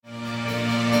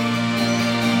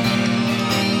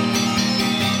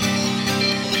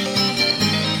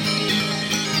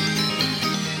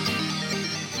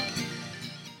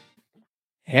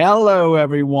Hello,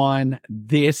 everyone.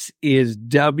 This is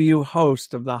W,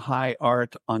 host of the High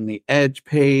Art on the Edge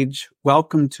page.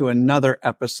 Welcome to another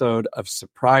episode of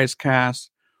Surprise Cast.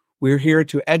 We're here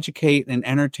to educate and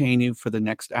entertain you for the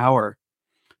next hour.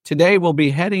 Today, we'll be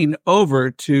heading over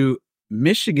to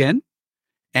Michigan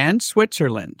and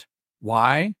Switzerland.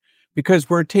 Why? Because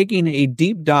we're taking a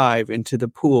deep dive into the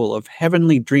pool of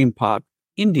heavenly dream pop,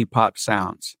 indie pop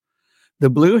sounds. The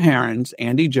Blue Herons,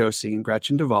 Andy Josie and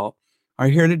Gretchen DeVault, are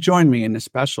here to join me in a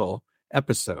special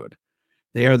episode.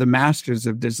 They are the masters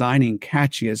of designing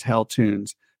catchy as hell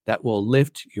tunes that will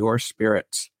lift your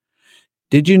spirits.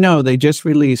 Did you know they just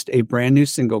released a brand new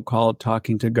single called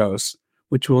Talking to Ghosts,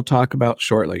 which we'll talk about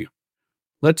shortly.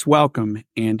 Let's welcome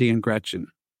Andy and Gretchen.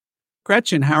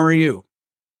 Gretchen, how are you?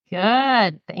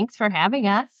 Good. Thanks for having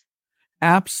us.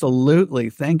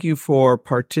 Absolutely. Thank you for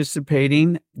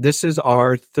participating. This is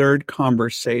our third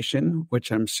conversation,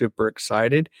 which I'm super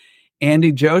excited.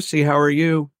 Andy Josie, how are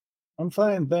you? I'm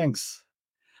fine, thanks.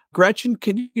 Gretchen,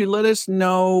 can you let us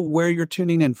know where you're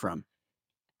tuning in from?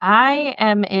 I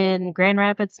am in Grand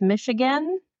Rapids,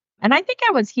 Michigan, and I think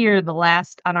I was here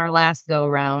on our last go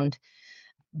round,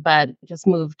 but just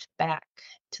moved back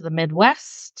to the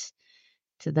Midwest,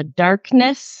 to the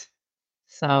darkness.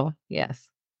 So, yes.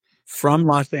 From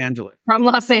Los Angeles. From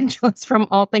Los Angeles, from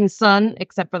all things sun,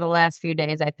 except for the last few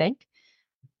days, I think.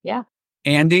 Yeah.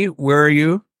 Andy, where are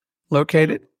you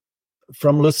located?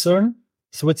 From Lucerne,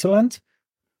 Switzerland.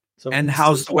 And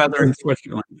how's the weather in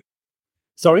Switzerland?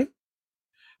 Sorry?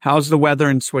 How's the weather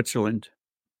in Switzerland?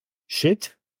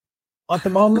 Shit. At the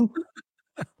moment,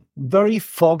 very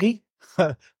foggy.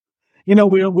 We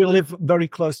live very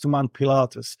close to Mount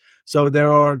Pilatus. So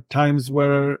there are times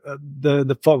where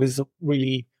the fog is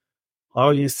really,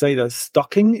 how do you say that,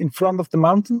 stocking in front of the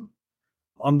mountain.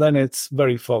 And then it's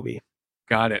very foggy.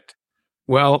 Got it.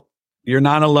 Well, you're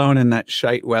not alone in that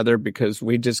shite weather because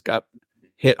we just got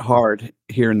hit hard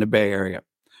here in the Bay Area.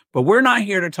 But we're not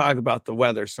here to talk about the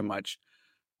weather so much.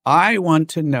 I want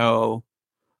to know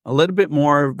a little bit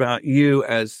more about you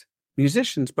as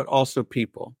musicians, but also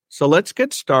people. So let's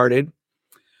get started.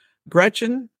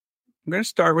 Gretchen, I'm going to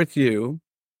start with you.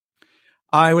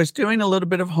 I was doing a little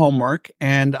bit of homework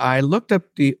and I looked up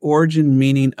the origin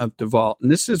meaning of DeVault, and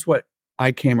this is what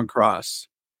I came across.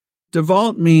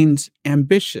 DeVault means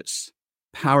ambitious,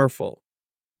 powerful,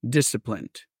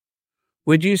 disciplined.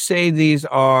 Would you say these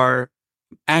are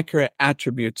accurate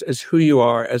attributes as who you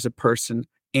are as a person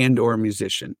and or a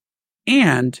musician?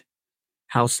 And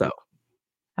how so?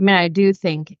 I mean, I do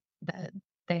think that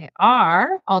they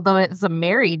are, although it's a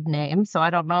married name, so I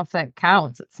don't know if that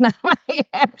counts. It's not my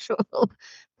actual,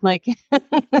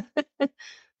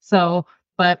 so,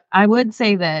 but I would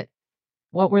say that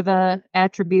what were the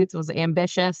attributes? Was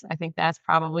ambitious. I think that's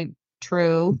probably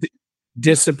true.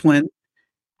 Discipline.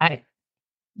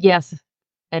 Yes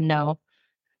and no.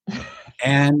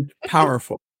 And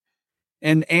powerful.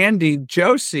 And Andy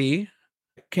Josie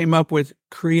came up with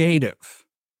creative,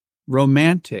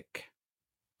 romantic,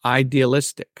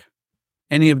 idealistic.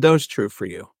 Any of those true for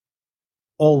you?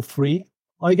 All three,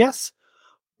 I guess.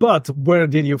 But where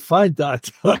did you find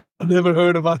that? I never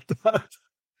heard about that.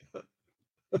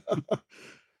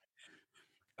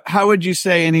 How would you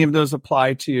say any of those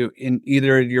apply to you in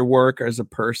either your work or as a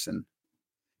person?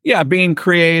 Yeah, being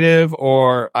creative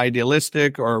or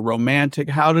idealistic or romantic.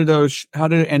 How do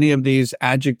any of these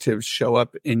adjectives show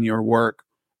up in your work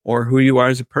or who you are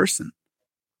as a person?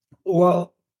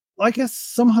 Well, I guess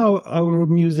somehow our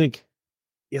music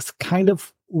is kind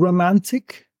of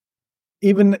romantic,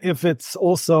 even if it's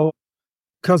also,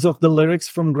 because of the lyrics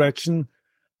from Gretchen,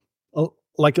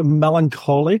 like a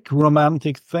melancholic,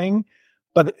 romantic thing.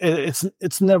 But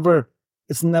it's never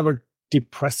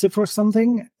depressive or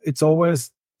something. It's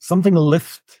always something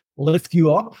lift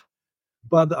you up.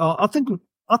 But I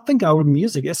think our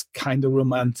music is kind of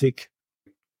romantic.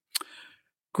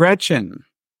 Gretchen,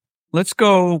 let's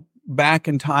go back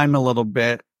in time a little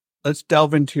bit. Let's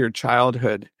delve into your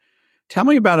childhood. Tell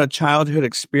me about a childhood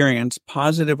experience,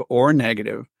 positive or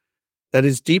negative, that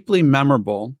is deeply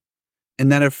memorable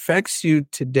and that affects you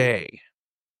today.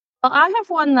 Well, I have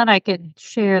one that I could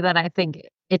share that I think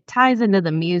it ties into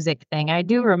the music thing. I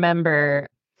do remember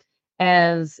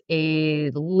as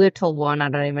a little one, I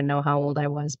don't even know how old I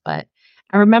was, but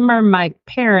I remember my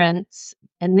parents,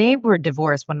 and they were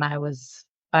divorced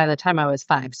by the time I was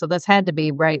 5. So this had to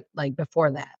be right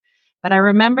before that. But I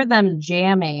remember them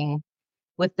jamming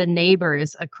with the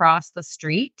neighbors across the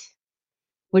street,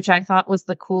 which I thought was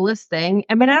the coolest thing.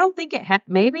 I mean, I don't think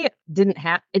it didn't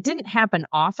happen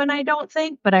often, I don't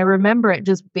think, but I remember it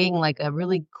just being like a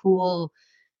really cool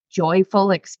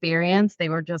joyful experience. They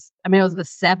were just, I mean, it was the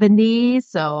 70s,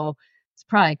 so it's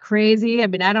probably crazy. I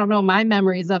mean, I don't know, my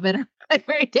memories of it are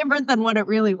very different than what it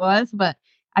really was, but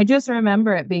I just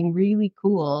remember it being really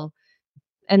cool.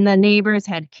 And the neighbors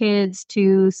had kids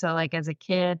too, so like as a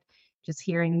kid, just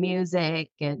hearing music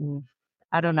and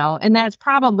I don't know. And that's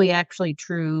probably actually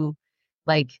true.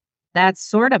 Like that's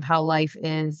sort of how life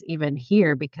is even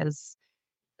here because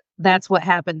that's what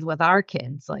happens with our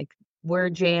kids. Like we're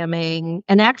jamming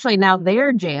and actually now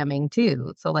they're jamming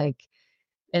too. So like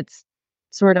it's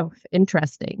sort of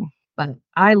interesting. But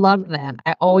I love that.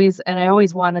 I always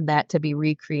wanted that to be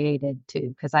recreated too,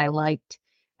 because I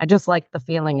just liked the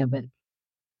feeling of it.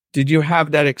 Did you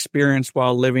have that experience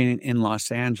while living in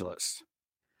Los Angeles?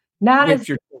 Not With as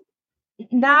your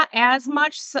not as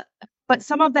much, but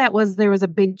some of that was there was a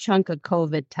big chunk of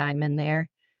COVID time in there.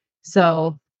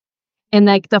 So, and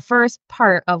like the first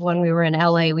part of when we were in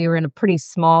LA, we were in a pretty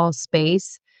small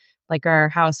space. Like our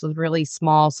house was really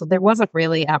small, so there wasn't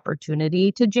really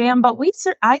opportunity to jam. But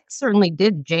I certainly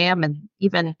did jam, and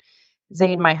even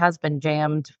Zane, my husband,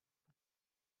 jammed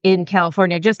in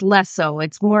California, just less so.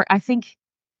 It's more. I think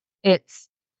it's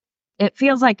it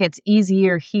feels like it's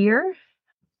easier here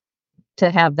to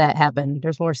have that happen.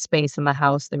 There's more space in the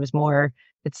house. There's more.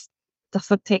 It's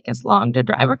doesn't take as long to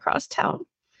drive across town.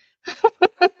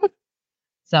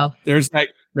 So there's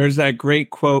that great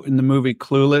quote in the movie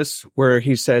Clueless where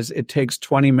he says it takes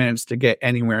 20 minutes to get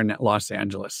anywhere in Los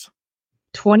Angeles.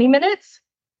 20 minutes?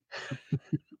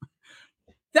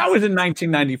 That was in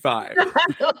 1995.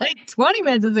 Like 20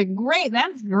 minutes is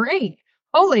that's great.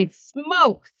 Holy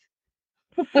smokes.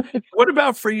 What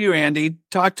about for you, Andy?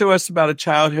 Talk to us about a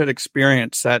childhood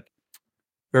experience, that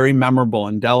very memorable,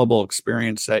 indelible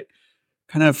experience that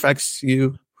kind of affects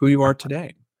you, who you are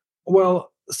today.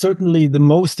 Well, certainly the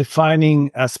most defining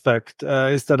aspect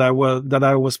is that I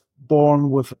was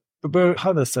born with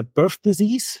how does that birth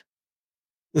disease?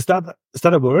 Is that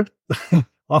a word?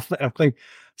 I think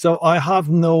so. I have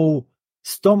no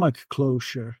stomach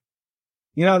closure.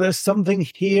 There's something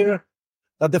here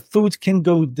that the food can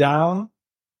go down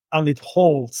and it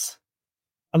holds,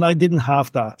 and I didn't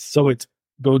have that. So it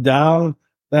go down,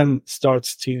 then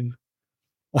starts to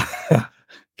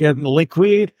get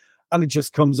liquid, and it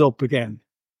just comes up again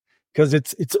because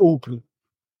it's open.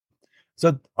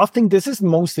 So I think this is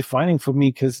most defining for me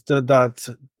because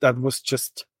that was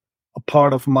just a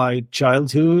part of my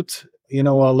childhood. A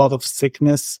lot of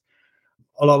sickness,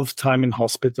 a lot of time in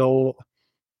hospital.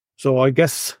 So I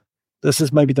guess this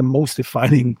is maybe the most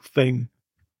defining thing.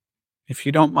 If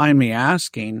you don't mind me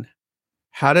asking,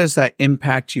 how does that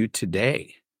impact you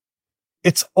today?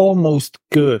 It's almost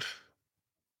good.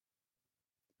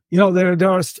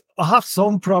 There's I have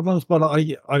some problems, but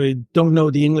I don't know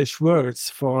the English words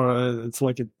for it's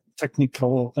like a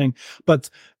technical thing. But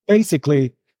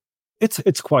basically,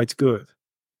 it's quite good.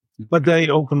 But they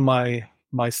opened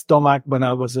my stomach when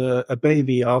I was a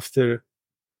baby. After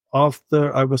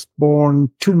I was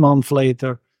born, 2 months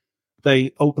later,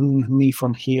 they opened me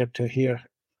from here to here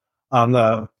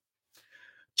and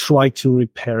try to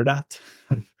repair that.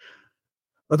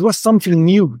 It was something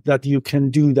new that you can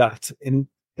do that in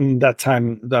that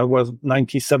time. That was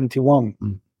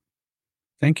 1971.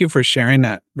 Thank you for sharing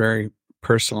that very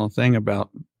personal thing about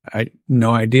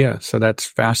no idea. So that's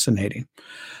fascinating.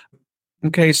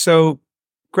 Okay, so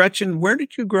Gretchen, where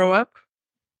did you grow up?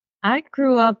 I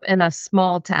grew up in a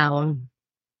small town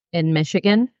in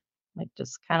Michigan, like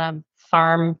just kind of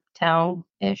farm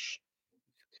town-ish.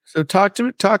 So talk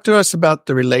to us about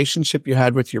the relationship you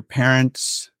had with your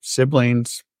parents,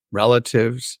 siblings,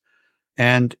 relatives,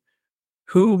 and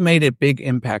who made a big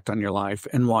impact on your life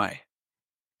and why?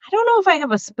 I don't know if I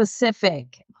have a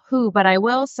specific who, but I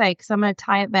will say, because I'm going to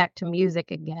tie it back to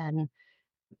music again.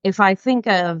 If I think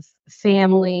of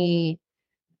family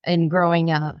and growing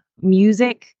up,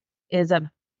 music is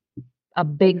a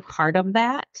big part of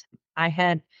that. I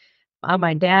had on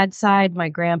my dad's side, my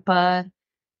grandpa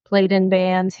played in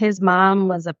bands. His mom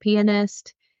was a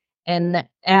pianist. And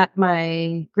at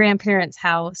my grandparents'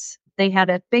 house, they had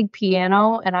a big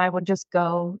piano, and I would just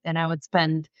go and I would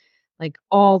spend like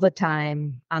all the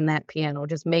time on that piano,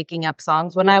 just making up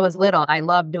songs. When I was little, I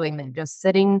loved doing that, just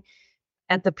sitting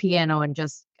at the piano and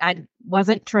I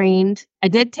wasn't trained. I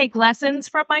did take lessons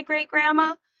from my great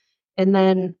grandma,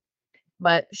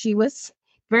 but she was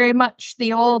very much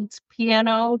the old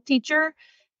piano teacher.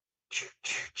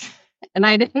 And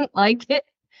I didn't like it.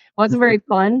 It wasn't very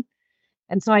fun.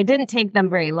 And so I didn't take them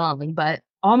very long, but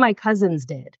all my cousins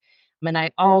did. I mean,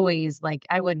 I always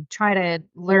I would try to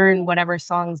learn whatever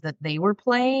songs that they were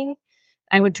playing.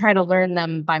 I would try to learn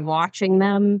them by watching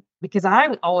them because I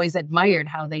always admired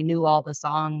how they knew all the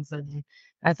songs, and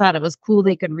I thought it was cool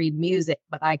they could read music,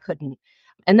 but I couldn't.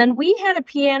 And then we had a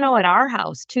piano at our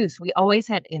house too, so we always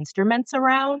had instruments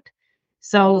around.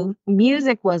 So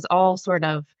music was all sort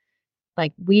of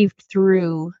like weaved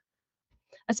through,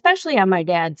 especially on my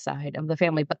dad's side of the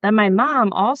family. But then my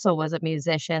mom also was a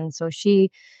musician, so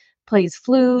she plays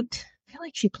flute. I feel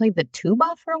like she played the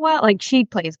tuba for a while. Like she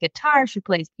plays guitar, she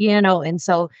plays piano, and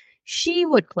so she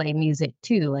would play music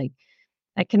too. Like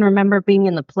I can remember being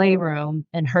in the playroom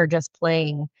and her just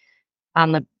playing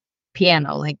on the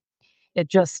piano. Like it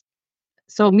just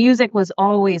so music was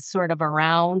always sort of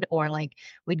around, or like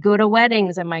we'd go to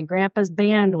weddings and my grandpa's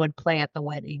band would play at the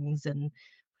weddings, and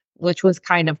which was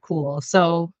kind of cool.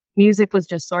 So music was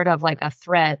just sort of like a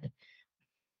thread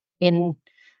in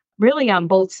really on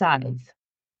both sides.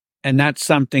 And that's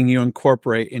something you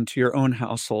incorporate into your own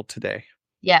household today.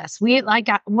 Yes, we like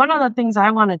one of the things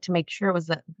I wanted to make sure was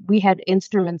that we had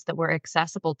instruments that were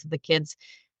accessible to the kids,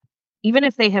 even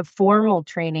if they have formal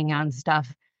training on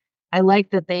stuff. I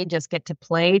like that they just get to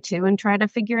play too and try to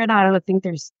figure it out. I think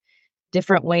there's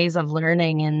different ways of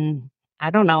learning, and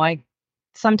I don't know. I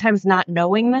sometimes not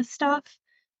knowing this stuff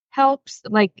helps.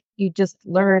 Like you just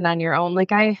learn on your own.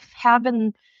 Like I have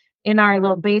in our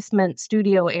little basement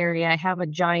studio area, I have a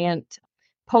giant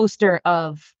poster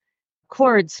of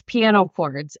chords, piano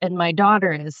chords, and my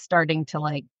daughter is starting to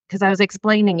like, because I was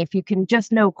explaining if you can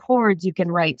just know chords, you can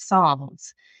write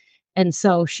songs. And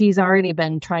so she's already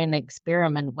been trying to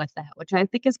experiment with that, which I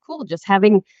think is cool. Just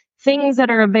having things that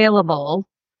are available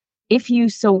if you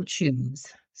so choose.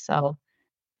 So,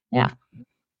 yeah.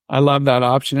 I love that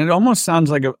option. It almost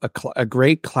sounds like a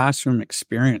great classroom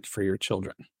experience for your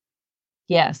children.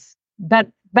 Yes. But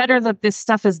better that this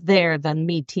stuff is there than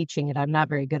me teaching it. I'm not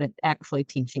very good at actually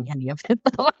teaching any of it,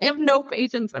 though. I have no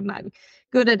patience. I'm not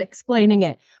good at explaining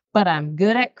it, but I'm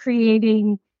good at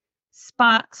creating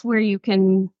spots where you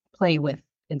can play with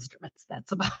instruments.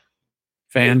 That's about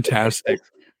Fantastic.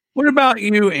 What about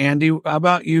you, Andy? How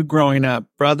about you growing up?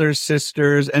 Brothers,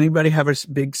 sisters, anybody have a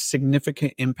big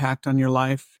significant impact on your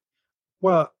life?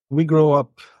 Well, we grew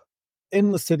up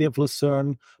in the city of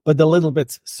Lucerne, but a little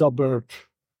bit suburbish,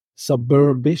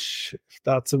 if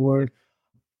that's a word.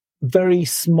 Very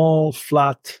small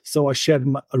flat. So I shared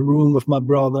a room with my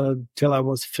brother till I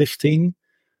was 15,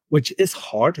 which is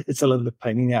hard. It's a little bit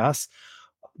pain in the ass.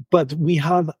 But we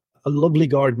had a lovely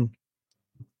garden.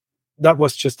 That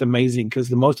was just amazing because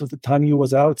the most of the time you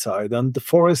was outside, and the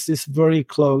forest is very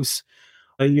close.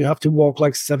 You have to walk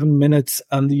like 7 minutes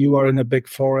and you are in a big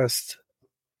forest.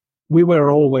 We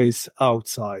were always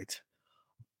outside.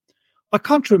 I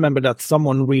can't remember that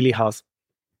someone really has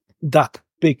that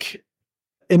big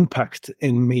impact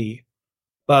in me.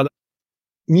 But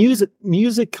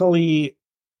musically,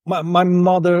 my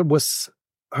mother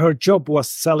her job was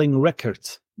selling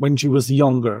records when she was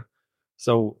younger.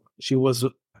 So she was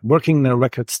working in a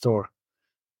record store,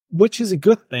 which is a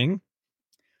good thing.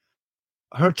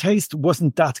 Her taste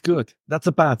wasn't that good. That's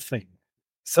a bad thing.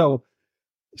 So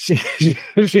she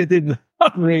did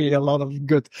not really a lot of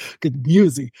good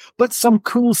music, but some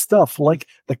cool stuff like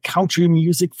the country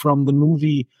music from the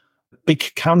movie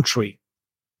Big Country,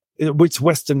 which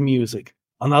Western music,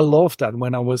 and I loved that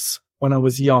when I was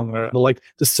younger. Like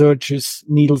the Searchers,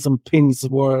 Needles and Pins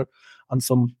were, and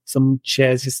some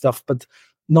jazzy stuff, but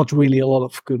not really a lot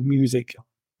of good music.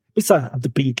 Besides the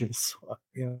Beatles,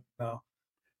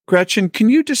 Gretchen, can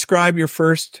you describe your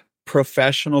first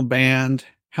professional band?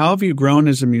 How have you grown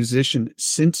as a musician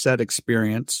since that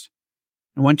experience?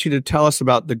 I want you to tell us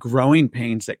about the growing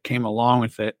pains that came along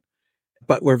with it,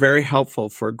 but were very helpful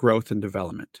for growth and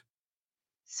development.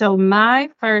 So my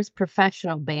first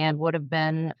professional band would have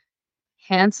been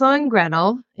Hansel and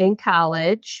Gretel in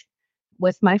college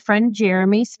with my friend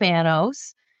Jeremy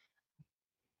Spanos.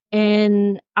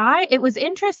 And it was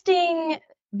interesting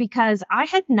because I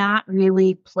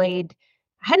hadn't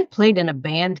played in a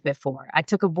band before. I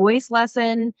took a voice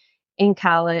lesson in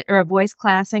college, or a voice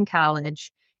class in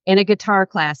college, and a guitar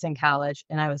class in college,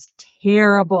 and I was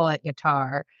terrible at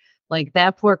guitar. Like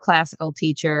that poor classical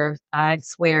teacher, I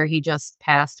swear he just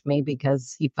passed me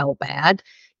because he felt bad,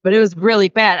 but it was really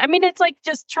bad. I mean, it's like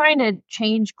just trying to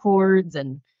change chords,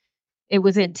 and it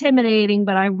was intimidating,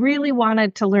 but I really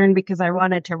wanted to learn because I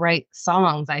wanted to write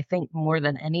songs, I think, more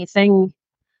than anything.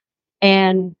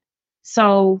 And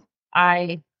so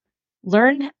I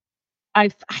learned, I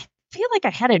feel like I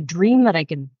had a dream that I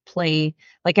could play,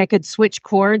 like I could switch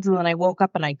chords, and then I woke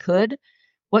up and I could.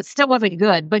 What still wasn't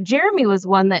good, but Jeremy was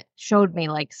one that showed me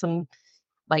like some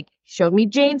like showed me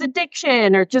Jane's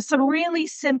Addiction or just some really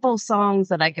simple songs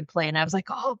that I could play. And I was like,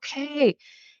 oh, okay.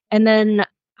 And then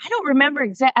I don't remember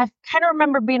I kind of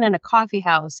remember being in a coffee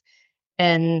house,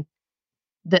 and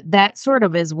that sort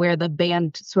of is where the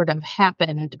band sort of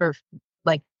happened, or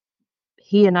like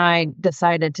he and I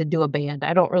decided to do a band.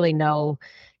 I don't really know,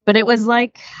 but it was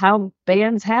like how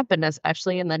bands happen,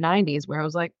 especially in the 90s, where I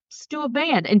was like, let's do a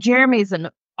band. And Jeremy's an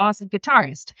awesome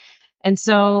guitarist. And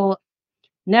so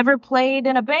never played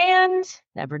in a band,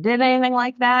 never did anything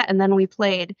like that. And then we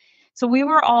played. So we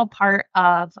were all part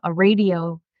of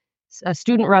a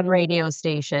student-run radio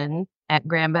station at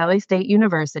Grand Valley State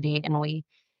University, and we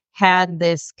had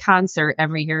this concert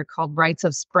every year called Rites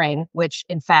of Spring, which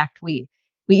in fact we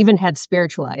even had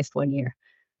spiritualized one year.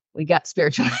 We got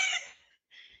spiritualized.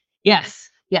 Yes,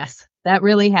 that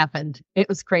really happened. It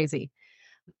was crazy.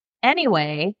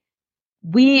 Anyway,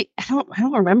 I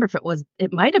don't remember if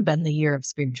it might have been the year of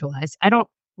spiritualized. I don't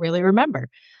really remember.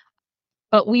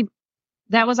 But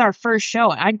that was our first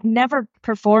show. I'd never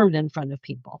performed in front of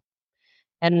people.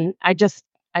 And I just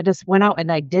went out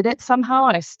and I did it somehow.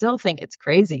 And I still think it's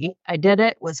crazy. I did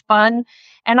it. It was fun.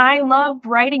 And I loved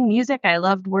writing music. I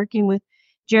loved working with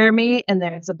Jeremy, and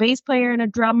there's a bass player and a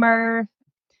drummer.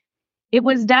 It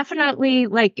was definitely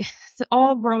like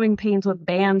all growing pains with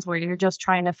bands where you're just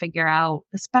trying to figure out,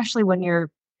 especially when you're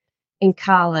in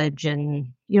college and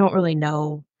you don't really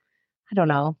know. I don't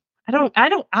know. I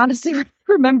don't honestly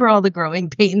remember all the growing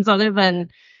pains other than,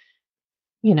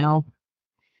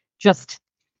 just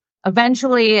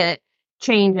eventually it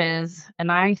changes.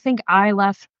 And I think I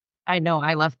know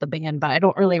I left the band, but I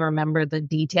don't really remember the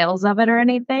details of it or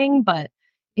anything, but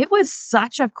it was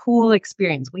such a cool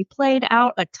experience. We played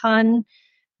out a ton,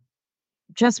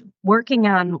 just working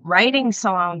on writing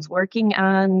songs, working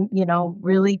on,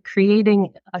 really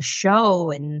creating a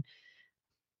show. And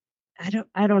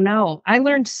I don't know. I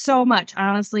learned so much,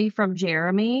 honestly, from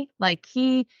Jeremy. Like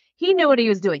he knew what he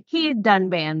was doing. He had done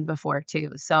band before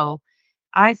too. So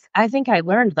I think I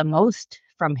learned the most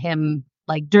from him,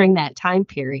 like during that time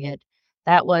period.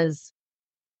 That was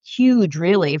huge,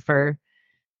 really, for,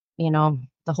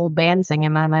 the whole band thing.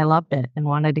 And then I loved it and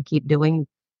wanted to keep doing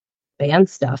band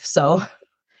stuff. So,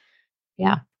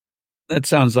 yeah. That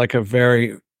sounds like a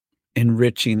very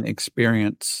enriching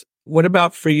experience. What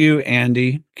about for you,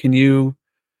 Andy? Can you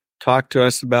talk to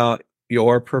us about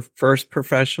your first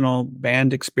professional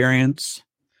band experience?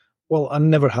 Well, I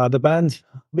never had a band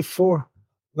before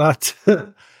that.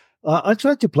 I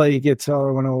tried to play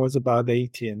guitar when I was about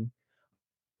 18.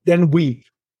 Then we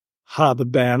had a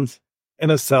band in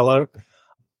a cellar,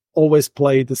 always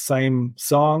played the same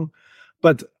song,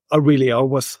 but I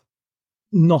was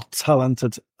not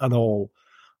talented at all.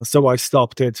 So I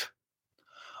stopped it,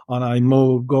 and I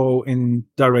more go in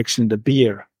direction the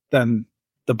beer than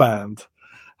the band.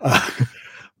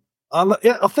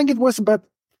 I think it was about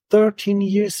 13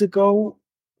 years ago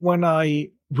when I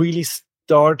really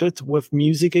started with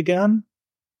music again.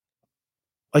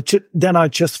 Then I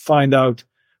just find out,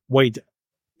 wait,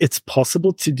 it's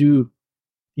possible to do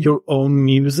your own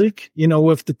music,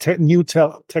 with the new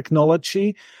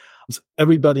technology.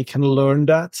 Everybody can learn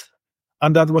that.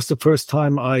 And that was the first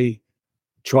time I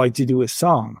tried to do a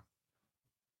song.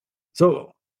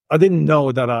 So I didn't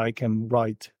know that I can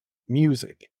write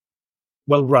music.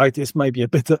 Well, write is maybe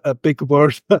a big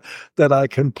word, that I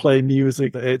can play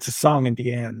music. It's a song in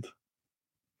the end.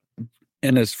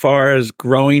 And as far as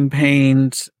growing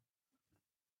pains,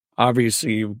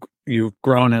 obviously you've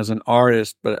grown as an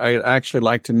artist, but I'd actually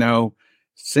like to know,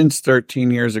 since 13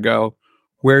 years ago,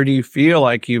 where do you feel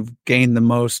like you've gained the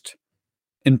most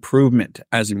improvement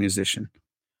as a musician?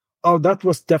 Oh, that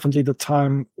was definitely the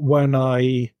time when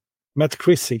I met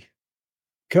Chrissy,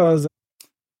 because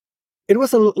it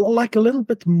was like a little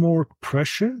bit more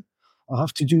pressure. I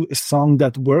have to do a song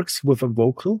that works with a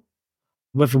vocal,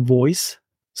 with a voice.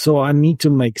 So I need to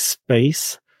make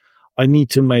space. I need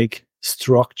to make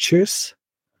structures.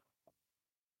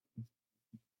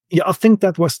 Yeah, I think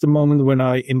that was the moment when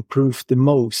I improved the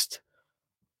most.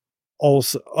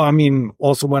 Also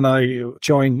when I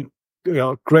joined,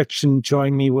 Gretchen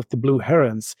joined me with the Blue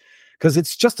Herons, because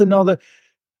it's just the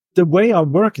way I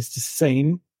work is the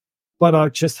same, but I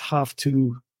just have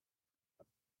to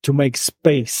make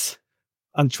space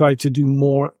and try to do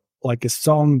more like a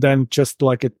song than just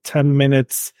like a 10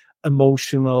 minutes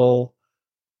emotional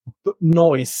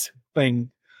noise thing.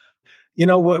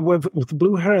 With the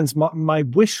Blue Herons, my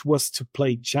wish was to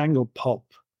play jangle pop.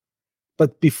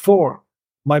 But before,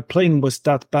 my playing was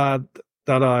that bad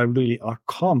that I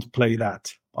can't play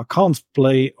that. I can't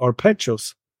play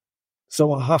arpeggios.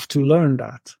 So I have to learn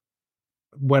that.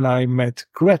 when I met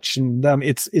Gretchen, then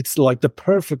it's like the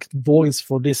perfect voice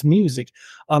for this music.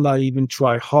 And I even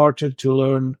try harder to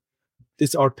learn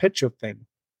this arpeggio thing.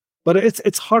 But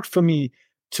it's hard for me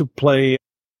to play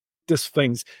these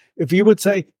things. If you would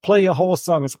say play a whole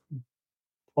song,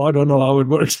 I don't know how it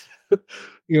works,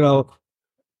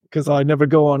 because I never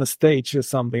go on a stage or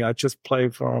something. I just play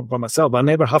for myself. I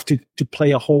never have to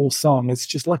play a whole song. It's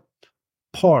just like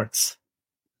parts.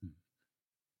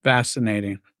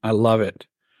 Fascinating. I love it.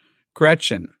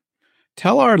 Gretchen,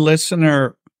 tell our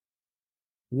listener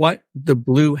what the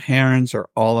Blue Herons are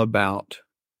all about.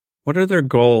 What are their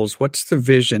goals? What's the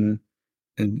vision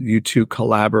in you two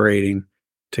collaborating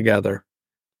together?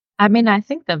 I mean, I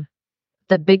think the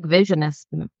big vision is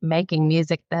making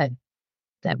music that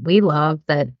we love,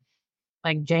 that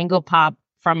like jangle pop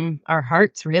from our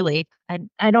hearts, really.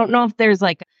 I don't know if there's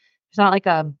not like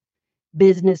a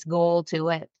business goal to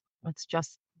it. It's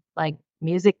just like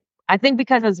music. I think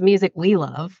because it's music we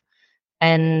love,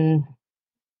 and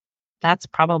that's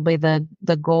probably the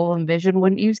goal and vision.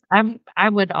 Wouldn't you? I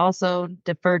would also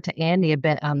defer to Andy a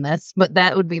bit on this, but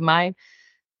that would be my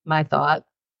thought.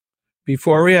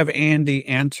 Before we have Andy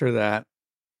answer that,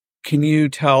 can you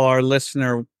tell our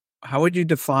listener, how would you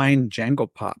define jangle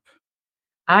pop?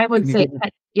 I would say,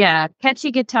 yeah,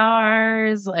 catchy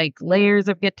guitars, like layers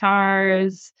of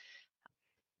guitars.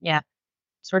 Yeah,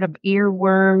 sort of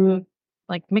earworm,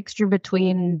 like mixture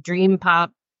between dream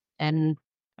pop and,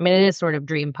 I mean, it is sort of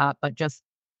dream pop, but just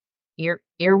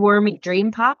earwormy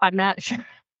dream pop. I'm not sure.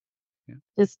 Yeah.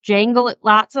 Just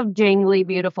lots of jangly,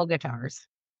 beautiful guitars.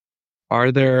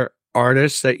 Are there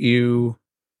artists that you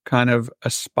kind of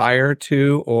aspire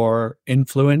to or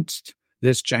influenced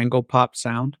this jangle pop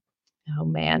sound? Oh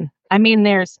man. I mean,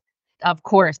 of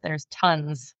course there's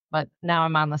tons, but now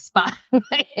I'm on the spot.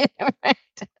 Right.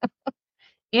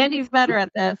 Andy's better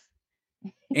at this.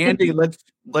 Andy,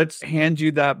 let's hand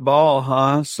you that ball,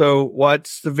 huh? So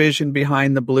what's the vision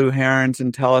behind the Blue Herons,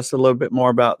 and tell us a little bit more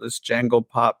about this jangle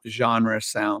pop genre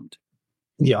sound?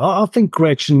 Yeah, I think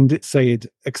Gretchen did say it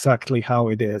exactly how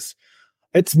it is.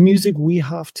 It's music we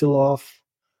have to love.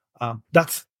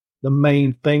 That's the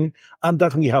main thing, and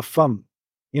that we have fun.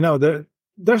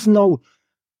 There's no.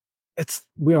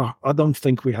 I don't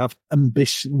think we have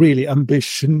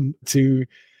ambition to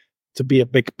be a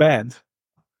big band.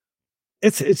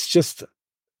 It's just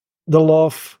the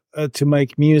love to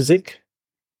make music,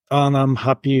 and I'm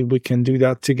happy we can do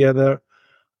that together.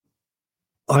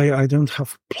 I don't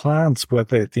have plans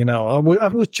with it, I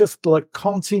would just like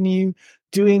continue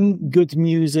doing good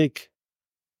music,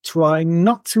 try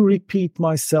not to repeat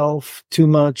myself too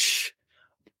much,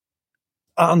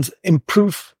 and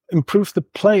improve the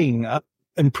playing,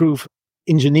 improve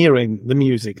engineering the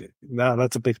music.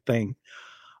 That's a big thing.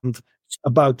 And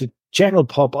about the jangle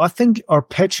pop, I think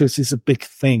arpeggios is a big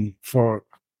thing for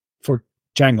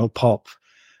jangle pop.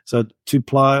 So to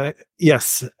play,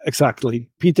 yes, exactly.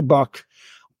 Peter Buck,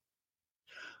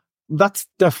 that's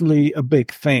definitely a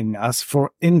big thing. As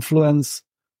for influence,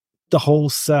 the whole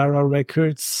Sarah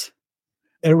Records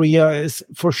area is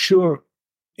for sure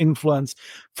influence.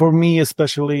 For me,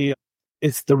 especially,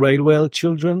 it's the Railway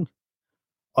Children.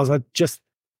 As I just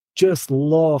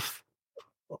love,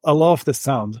 I love the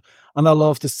sound, and I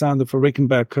love the sound of a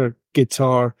Rickenbacker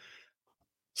guitar.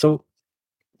 So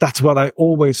that's what I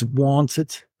always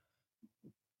wanted,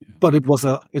 but it was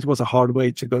a hard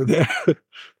way to go there.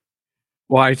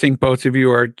 Well, I think both of you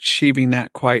are achieving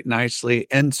that quite nicely.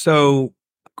 And so,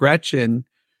 Gretchen,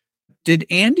 did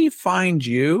Andy find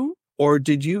you, or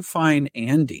did you find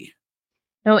Andy?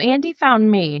 No, Andy found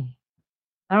me.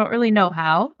 I don't really know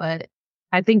how, but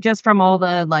I think just from all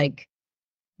the like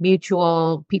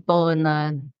mutual people in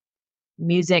the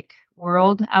music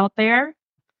world out there.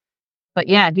 But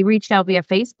yeah, he reached out via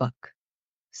Facebook.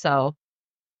 So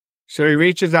he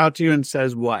reaches out to you and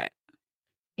says what?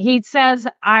 He says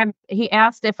he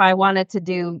asked if I wanted to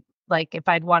do, like, if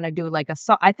I'd want to do like a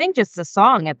song. I think just a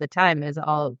song at the time is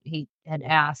all he had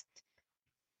asked.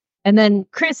 And then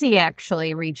Chrissy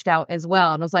actually reached out as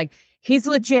well and was like, he's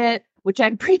legit, which I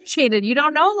appreciated. You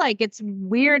don't know, like, it's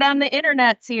weird on the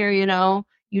internets here, you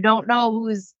don't know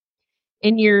who's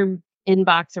in your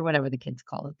inbox or whatever the kids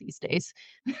call it these days.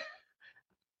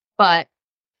 But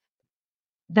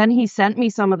then he sent me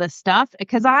some of the stuff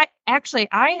because I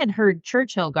had heard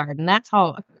Churchill Garden. That's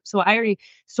how, so I already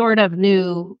sort of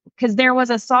knew, because there was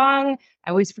a song, I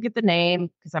always forget the name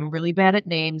because I'm really bad at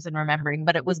names and remembering,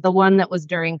 but it was the one that was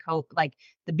during like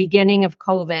the beginning of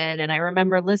COVID. And I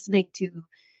remember listening to,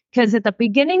 because at the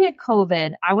beginning of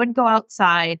COVID, I would go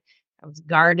outside, I was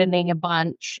gardening a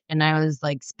bunch, and I was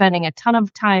like spending a ton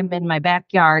of time in my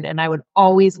backyard, and I would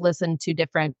always listen to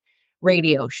different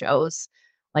radio shows,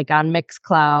 like on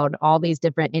Mixcloud, all these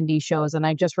different indie shows. And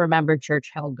I just remember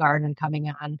Church Hill Garden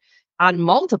coming on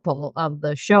multiple of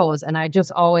the shows. And I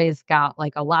just always got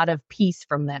like a lot of peace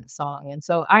from that song. And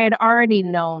so I had already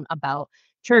known about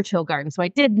Church Hill Garden. So I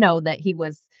did know that he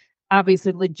was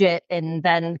obviously legit. And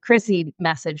then Chrissy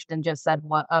messaged and just said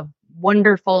what a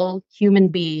wonderful human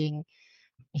being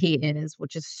he is,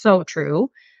 which is so true.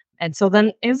 And so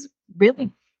then it was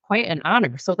really quite an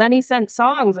honor. So then he sent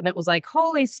songs and it was like,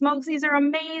 holy smokes, these are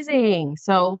amazing.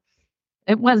 So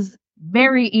it was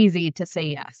very easy to say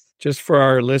yes. Just for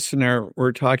our listener,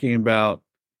 we're talking about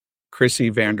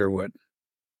Chrissy Vanderwood.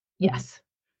 Yes.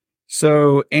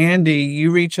 So Andy,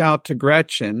 you reach out to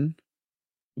Gretchen.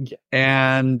 Yeah.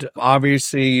 And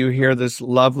obviously you hear this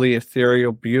lovely,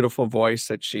 ethereal, beautiful voice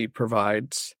that she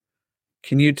provides.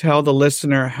 Can you tell the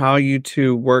listener how you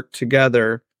two work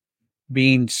together,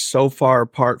 being so far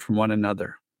apart from one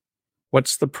another?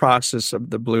 What's the process of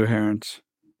the Blue Herons?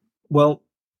 Well,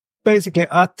 basically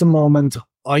at the moment,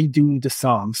 I do the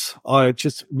songs. I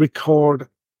just record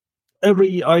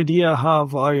every idea I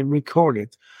have, I record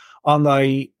it and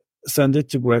I send it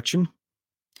to Gretchen.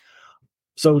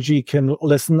 So she can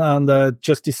listen and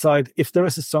just decide if there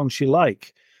is a song she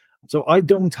like. So I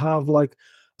don't have like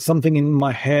something in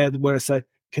my head where I say,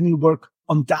 can you work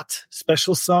on that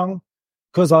special song?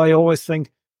 Because I always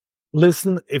think,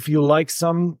 listen, if you like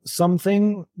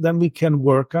something, then we can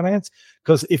work on it.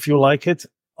 Because if you like it,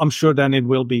 I'm sure then it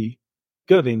will be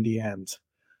good in the end.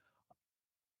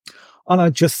 And I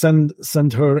just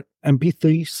send her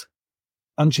MP3s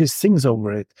and she sings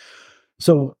over it.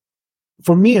 So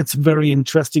for me, it's very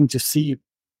interesting to see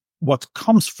what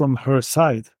comes from her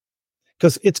side,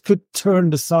 because it could turn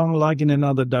the song like in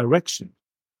another direction.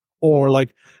 Or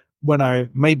like when I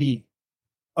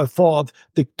thought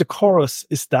the chorus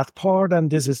is that part and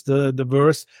this is the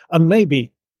verse, and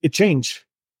maybe it changed,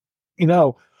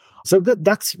 So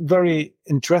that's very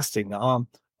interesting.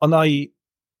 And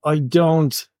I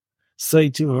don't say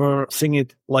to her, sing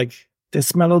it like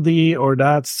this melody or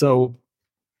that. So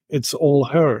it's all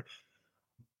her.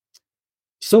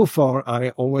 So far, I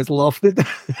always loved it.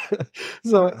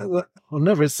 So I'll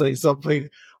never say something,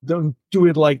 don't do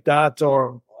it like that,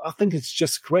 or I think it's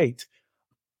just great.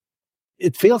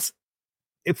 It feels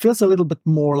a little bit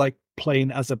more like playing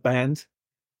as a band,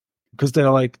 because they're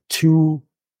like two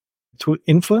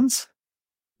influence.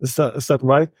 Is that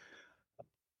right?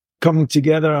 Coming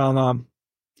together, and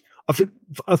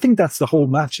I think that's the whole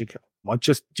magic. I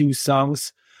just do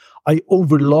songs. I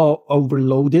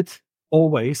overload it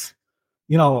always.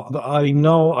 I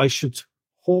know I should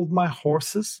hold my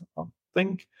horses, I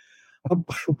think,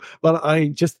 but I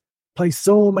just play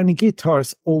so many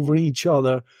guitars over each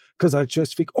other because I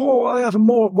just think, I have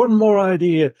one more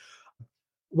idea.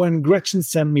 When Gretchen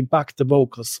sent me back the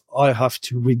vocals, I have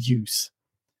to reduce.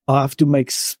 I have to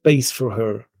make space for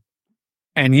her.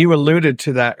 And you alluded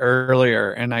to that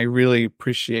earlier, and I really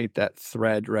appreciate that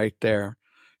thread right there.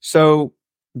 So,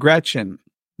 Gretchen,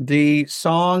 the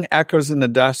song Echoes in the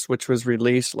Dust, which was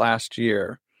released last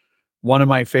year, one of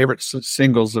my favorite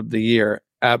singles of the year.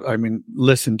 I mean,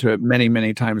 listened to it many,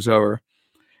 many times over.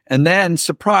 And then,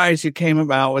 surprise, you came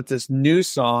about with this new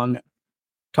song,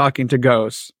 Talking to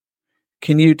Ghosts.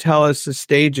 Can you tell us the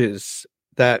stages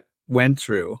that went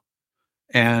through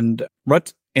and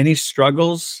any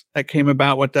struggles that came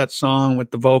about with that song, with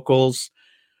the vocals?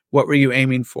 What were you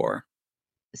aiming for?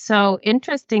 So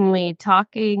interestingly,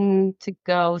 Talking to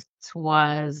Ghosts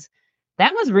was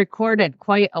recorded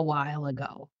quite a while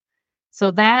ago.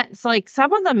 So that's like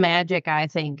some of the magic, I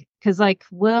think, because like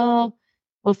well,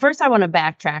 first I want to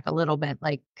backtrack a little bit,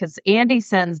 like because Andy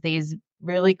sends these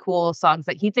really cool songs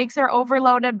that he thinks are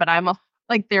overloaded, but I'm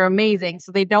like they're amazing,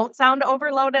 so they don't sound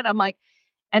overloaded. I'm like,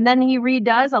 and then he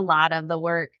redoes a lot of the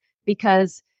work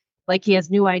because like he has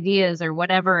new ideas or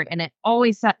whatever, and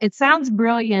it sounds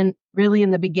brilliant really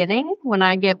in the beginning when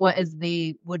I get what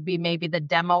would be maybe the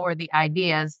demo or the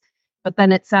ideas, but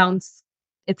then it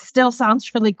still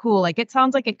sounds really cool. Like it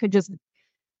sounds like it could just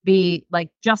be like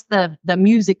just the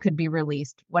music could be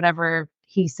released, whatever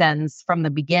he sends from the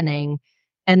beginning,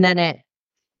 and then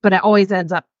but it always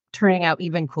ends up turning out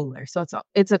even cooler. So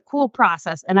it's a cool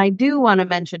process. And I do want to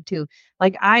mention too,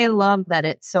 like I love that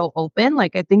it's so open.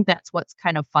 Like I think that's what's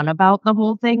kind of fun about the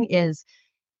whole thing is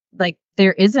like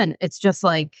it's just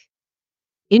like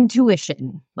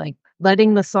intuition, like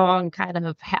letting the song kind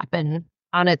of happen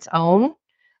on its own.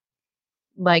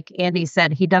 Like Andy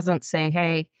said, he doesn't say,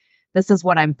 hey, this is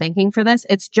what I'm thinking for this.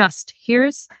 It's just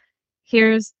here's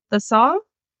the song.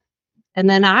 And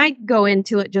then I go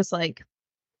into it just like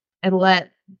and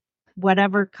let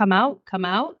whatever come out.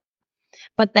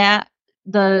 But that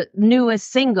the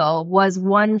newest single was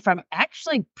one from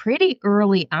actually pretty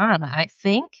early on. I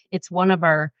think it's one of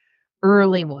our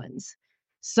early ones.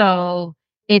 So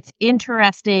it's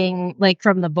interesting, like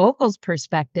from the vocals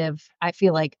perspective, I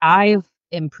feel like I've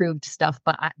improved stuff,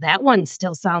 but that one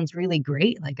still sounds really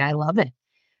great. Like I love it.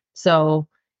 So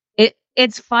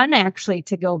it's fun actually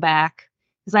to go back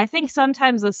because I think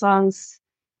sometimes the songs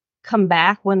come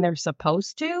back when they're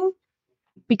supposed to.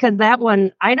 Because that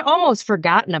one, I'd almost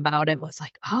forgotten about it. Was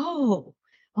like, oh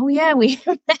yeah, we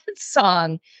have that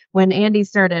song when Andy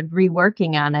started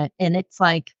reworking on it, and it's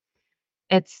like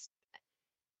it's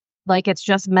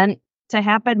just meant to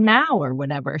happen now or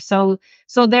whatever. So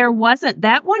there wasn't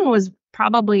that one was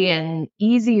probably an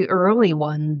easy early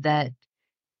one that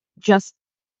just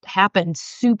happened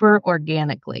super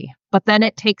organically. But then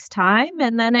it takes time,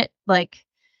 and then it like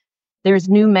there's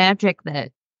new magic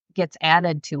that gets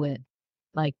added to it,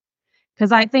 like.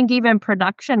 Because I think even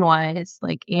production wise,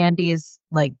 like Andy's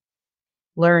like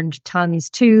learned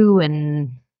tons too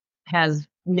and has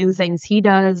new things he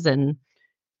does. And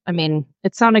I mean,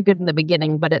 it sounded good in the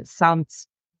beginning, but it sounds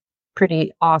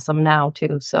pretty awesome now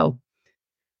too. So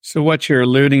what you're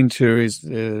alluding to is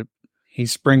he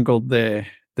sprinkled the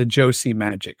Josie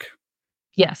magic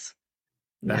yes.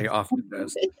 that he often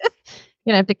does. You're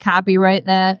gonna have to copyright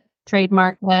that,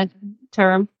 trademark that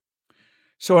term.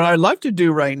 So what I'd love to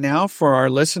do right now for our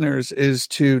listeners is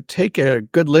to take a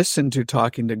good listen to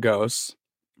Talking to Ghosts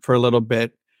for a little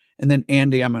bit. And then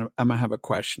Andy, I'm gonna have a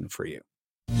question for you.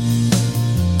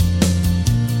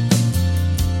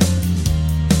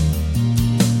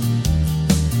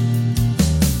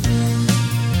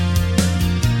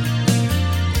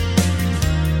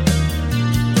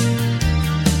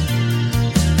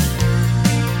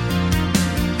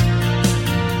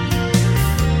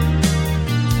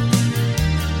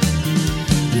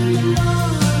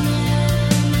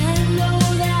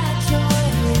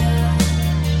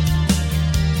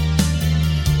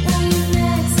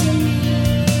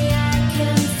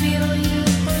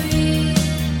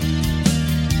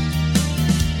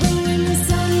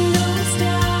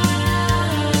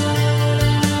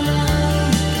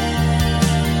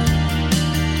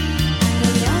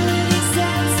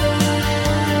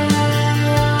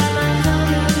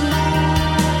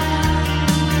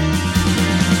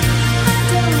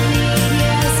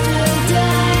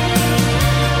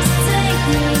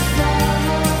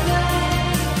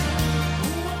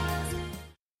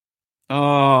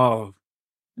 Oh,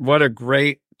 what a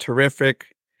great,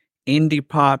 terrific indie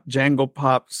pop, jangle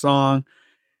pop song.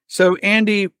 So,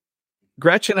 Andy,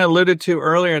 Gretchen alluded to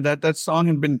earlier that song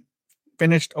had been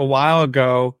finished a while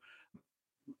ago.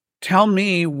 Tell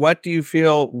me, what do you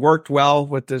feel worked well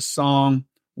with this song?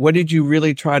 What did you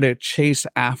really try to chase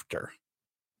after?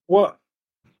 Well,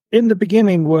 in the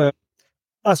beginning,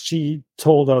 as she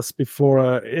told us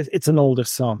before, it's an older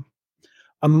song.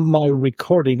 And my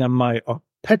recording and my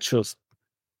arpeggios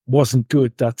wasn't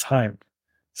good that time.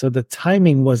 So the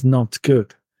timing was not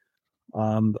good.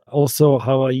 Also,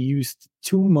 how I used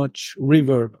too much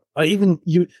reverb. I even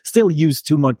still use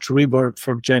too much reverb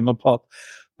for jangle pop,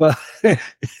 but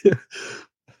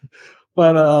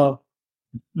but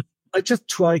I just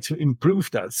try to improve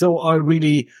that. So I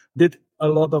really did a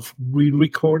lot of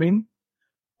re-recording.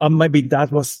 Maybe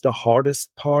that was the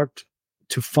hardest part,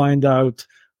 to find out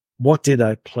what did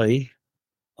I play.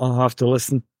 I'll have to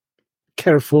listen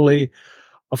carefully.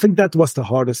 I think that was the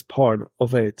hardest part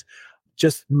of it.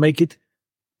 Just make it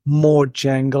more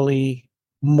jangly,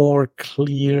 more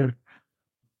clear,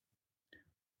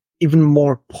 even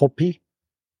more poppy.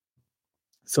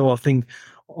 So I think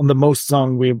on the most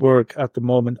song we work at the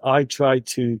moment, I try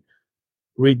to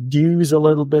reduce a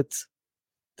little bit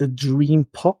the dream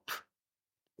pop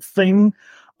thing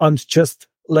and just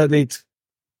let it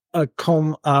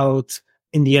come out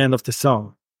in the end of the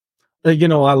song. I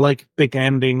like big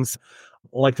endings.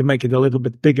 I like to make it a little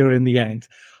bit bigger in the end.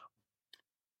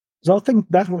 So I think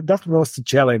that was the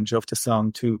challenge of the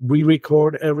song, to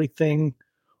re-record everything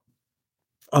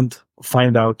and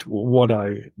find out what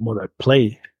I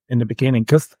play in the beginning,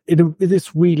 because it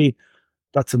is really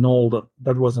that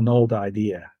was an old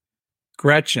idea.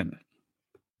 Gretchen,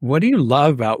 what do you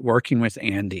love about working with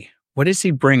Andy? What does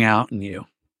he bring out in you?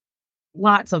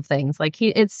 Lots of things. Like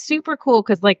it's super cool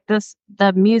because like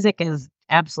the music is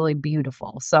absolutely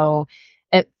beautiful. So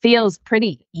it feels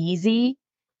pretty easy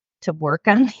to work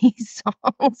on these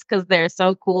songs because they're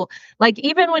so cool. Like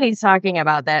even when he's talking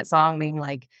about that song being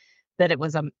like that it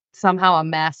was somehow a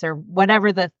mess or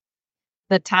whatever, the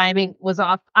timing was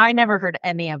off. I never heard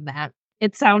any of that.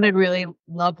 It sounded really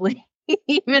lovely.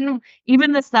 even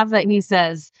the stuff that he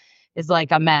says is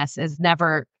like a mess is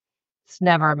never It's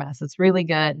never a mess. It's really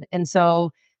good. And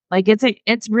so like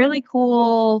it's really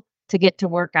cool to get to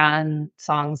work on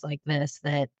songs like this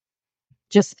that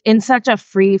just in such a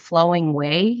free flowing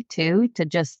way too, to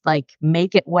just like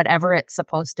make it whatever it's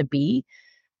supposed to be.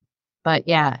 But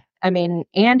yeah, I mean,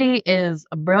 Andy is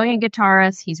a brilliant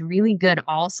guitarist. He's really good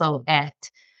also at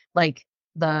like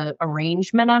the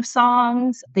arrangement of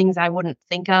songs, things I wouldn't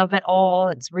think of at all.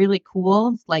 It's really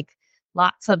cool. Like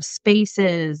lots of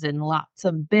spaces and lots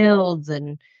of builds,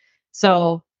 and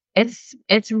so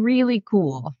it's really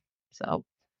cool. So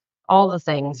all the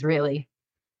things really.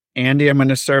 Andy, I'm going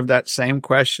to serve that same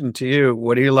question to you.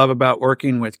 What do you love about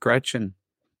working with Gretchen?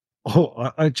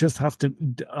 Oh, I just have to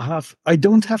I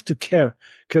don't have to care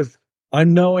because I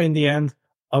know in the end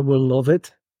I will love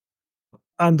it.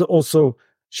 And also,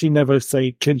 she never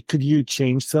say, could you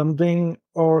change something?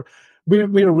 Or we're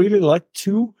really like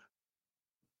two,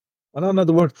 I don't know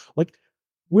the word, like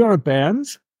we are a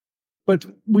band, but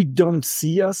we don't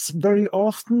see us very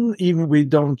often. Even we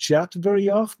don't chat very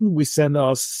often. We send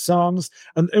our songs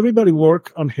and everybody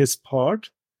work on his part.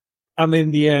 And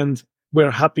in the end,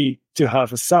 we're happy to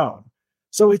have a sound.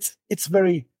 So it's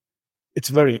very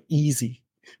easy.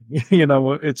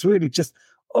 It's really just,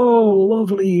 oh,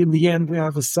 lovely. In the end, we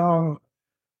have a song.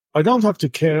 I don't have to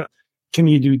care. Can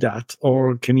you do that?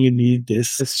 Or can you need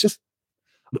this? It's just,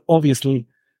 obviously,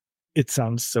 it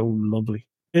sounds so lovely.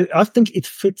 I think it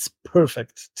fits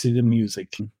perfect to the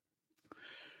music.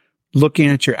 Looking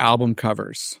at your album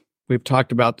covers, we've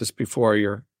talked about this before,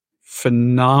 your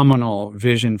phenomenal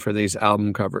vision for these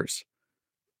album covers.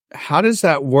 How does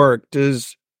that work? Do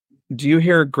you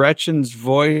hear Gretchen's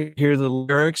voice, hear the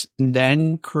lyrics, and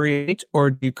then create,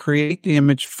 or do you create the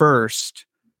image first?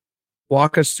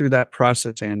 Walk us through that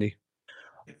process, Andy.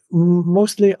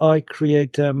 Mostly I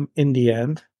create them in the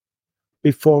end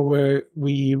before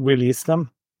we release them.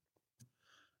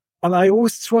 And I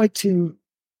always try to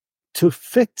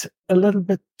fit a little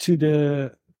bit to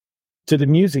the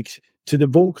music, to the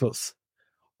vocals.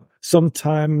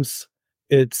 Sometimes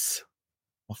it's,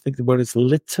 I think the word is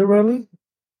literally,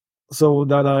 so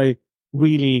that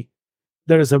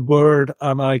there's a word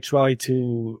and I try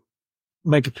to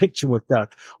make a picture with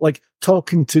that. Like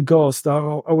talking to ghosts,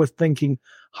 I was thinking,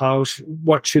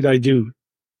 what should I do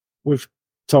with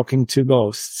talking to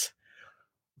ghosts?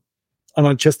 And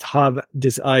I just had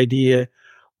this idea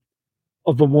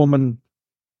of a woman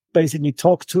basically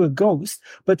talk to a ghost.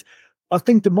 But I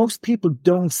think that most people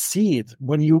don't see it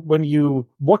when you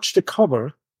watch the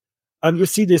cover and you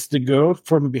see the girl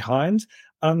from behind,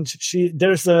 and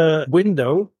there's a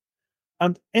window,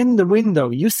 and in the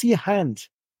window you see a hand.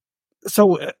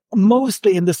 So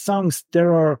mostly in the songs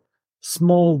there are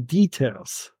small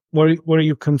details where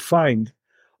you can find.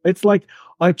 It's like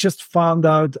I just found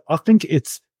out. I think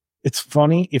it's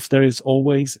funny if there is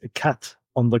always a cat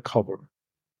on the cover,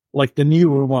 like the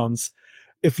newer ones.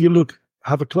 If you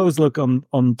have a close look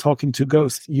on Talking to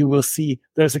Ghosts, you will see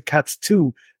there's a cat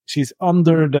too. She's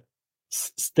under the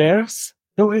stairs.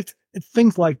 So it's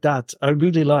things like that I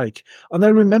really like. And I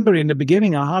remember in the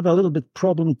beginning I had a little bit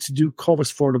problem to do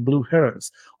covers for the Blue Herons.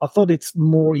 I thought it's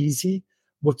more easy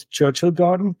with the Churchill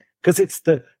Garden because it's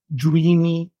the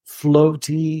dreamy,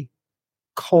 floaty,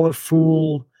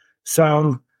 colorful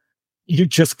sound. You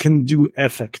just can do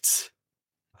effects.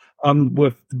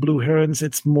 With the Blue Herons,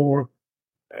 it's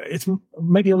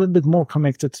maybe a little bit more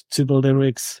connected to the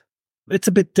lyrics. It's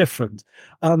a bit different.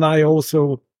 And I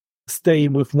also stay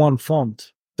with one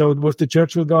font. So with the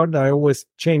Churchill Garden, I always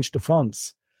change the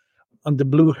fonts. And the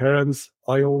Blue Herons,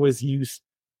 I always use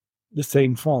the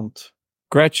same font.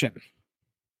 Gretchen,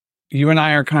 you and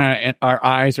I our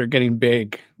eyes are getting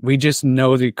big. We just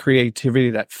know the creativity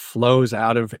that flows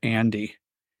out of Andy.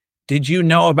 Did you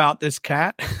know about this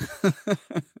cat?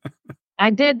 I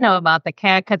did know about the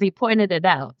cat because he pointed it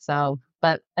out. So,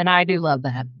 and I do love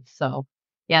that. So,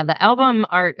 yeah, the album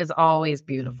art is always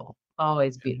beautiful.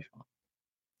 Always beautiful.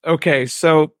 Okay,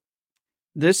 so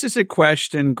this is a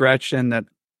question, Gretchen, that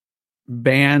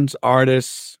bands,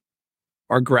 artists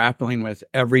are grappling with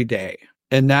every day.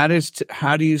 And that is,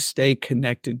 how do you stay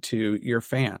connected to your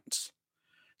fans?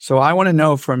 So I want to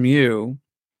know from you,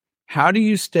 how do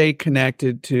you stay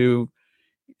connected to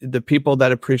the people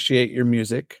that appreciate your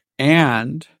music?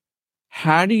 And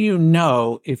how do you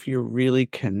know if you're really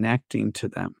connecting to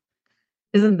them?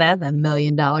 Isn't that the $1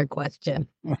 million question?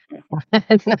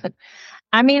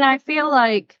 I mean, I feel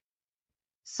like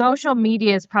social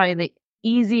media is probably the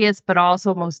easiest, but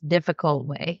also most difficult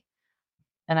way.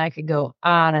 And I could go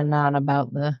on and on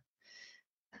about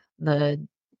the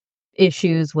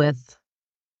issues with,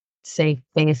 say,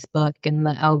 Facebook and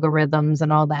the algorithms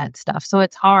and all that stuff. So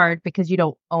it's hard because you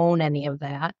don't own any of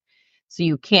that. So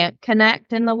you can't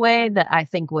connect in the way that I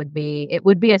think it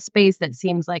would be a space that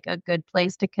seems like a good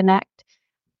place to connect,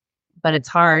 but it's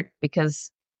hard because,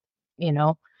 you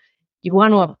know, you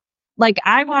want to, like,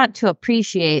 I want to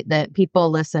appreciate that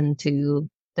people listen to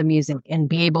the music and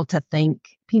be able to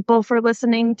thank people for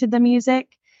listening to the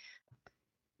music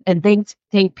and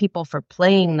thank people for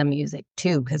playing the music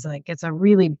too, because like it's a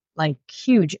really like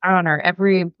huge honor.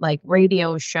 Every like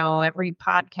radio show, every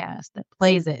podcast that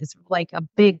plays it is like a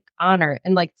big honor.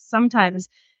 And like sometimes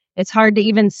it's hard to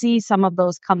even see some of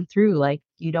those come through. Like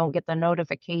you don't get the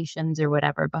notifications or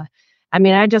whatever. But I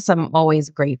mean, I just am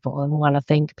always grateful and want to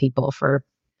thank people for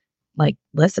like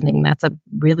listening. That's a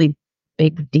really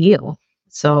big deal.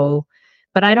 So,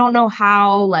 but I don't know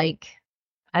how, like,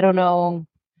 I don't know.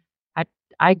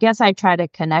 I guess I try to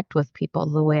connect with people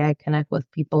the way I connect with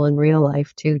people in real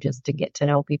life too, just to get to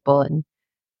know people. And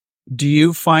do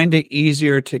you find it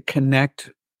easier to connect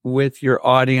with your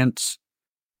audience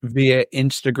via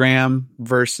Instagram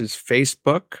versus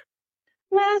Facebook?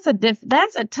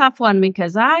 that's a tough one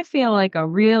because I feel like a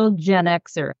real Gen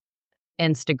Xer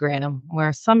Instagram,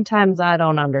 where sometimes I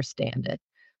don't understand it.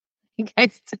 I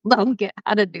still don't get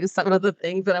how to do some of the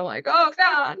things, and I'm like, oh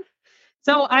God.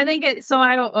 So I think it. So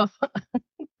I don't.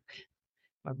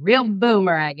 A real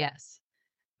boomer, I guess.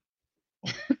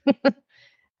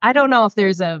 I don't know if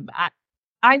there's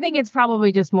I think it's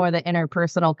probably just more the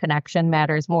interpersonal connection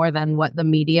matters more than what the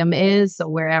medium is. So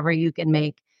wherever you can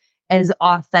make as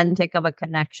authentic of a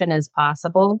connection as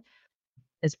possible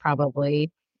is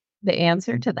probably the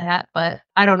answer to that. But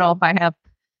I don't know if I have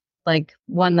like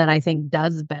one that I think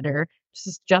does better.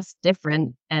 It's just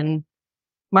different. And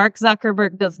Mark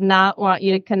Zuckerberg does not want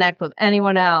you to connect with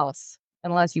anyone else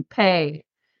unless you pay.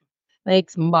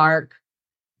 Thanks, Mark.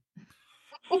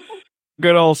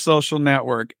 Good old social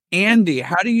network. Andy,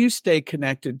 how do you stay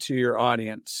connected to your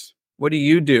audience? What do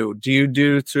you do? Do you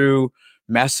do it through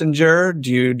Messenger?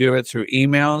 Do you do it through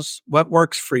emails? What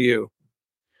works for you?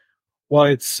 Well,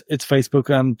 it's Facebook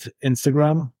and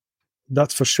Instagram,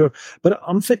 that's for sure. But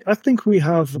I think we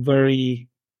have very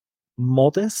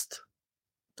modest,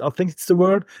 I think it's the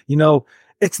word.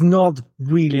 It's not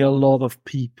really a lot of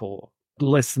people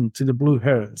listen to the Blue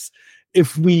Herons.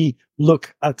 If we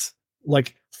look at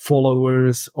like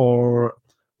followers or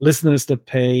listeners that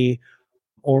pay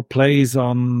or plays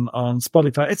on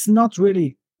Spotify, it's not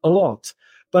really a lot.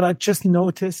 But I just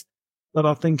noticed that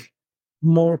I think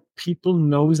more people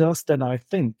knows us than I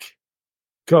think.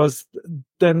 Because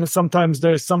then sometimes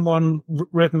there's someone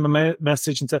written a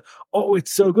message and said, "Oh,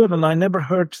 it's so good," and I never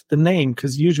heard the name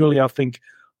because usually I think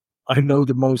I know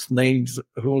the most names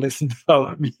who listen to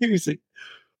our music.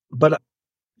 But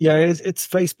yeah, it's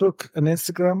Facebook and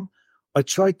Instagram. I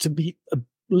tried to be a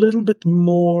little bit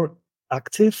more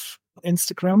active on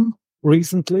Instagram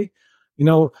recently.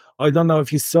 I don't know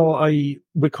if you saw, I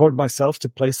record myself to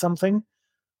play something,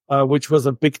 which was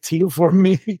a big deal for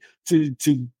me to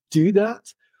do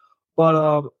that.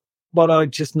 But I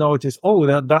just noticed,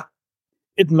 that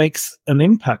it makes an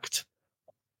impact.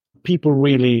 People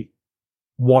really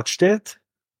watched it.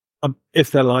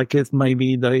 If they like it,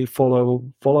 maybe they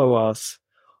follow us.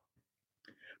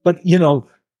 But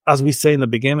as we say in the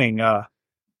beginning,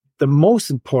 the most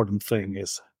important thing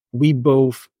is we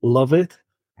both love it,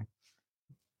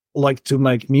 like to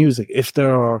make music. If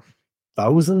there are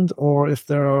 1,000 or if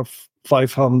there are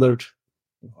 500,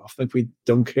 I think we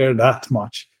don't care that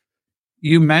much.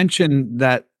 You mentioned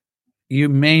that you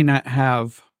may not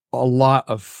have a lot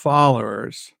of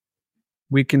followers.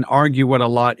 We can argue what a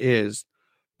lot is,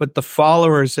 but the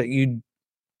followers that you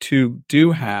two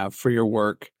do have for your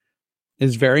work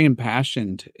is very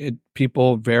impassioned.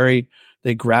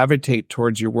 They gravitate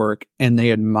towards your work and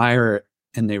they admire it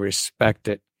and they respect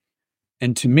it.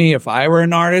 And to me, if I were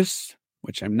an artist,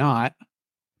 which I'm not,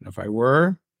 if I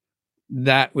were,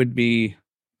 that would be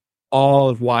all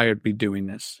of why I'd be doing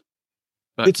this.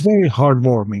 But it's very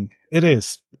heartwarming. It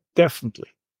is, definitely.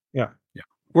 Yeah.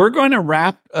 We're going to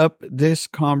wrap up this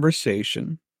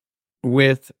conversation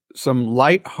with some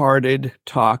lighthearted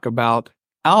talk about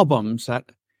albums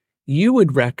that you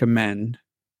would recommend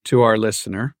to our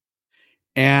listener.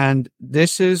 And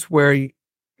this is where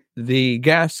the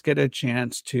guests get a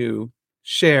chance to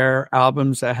share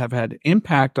albums that have had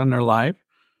impact on their life,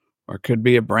 or it could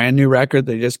be a brand new record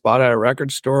they just bought at a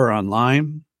record store or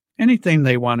online, anything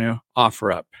they want to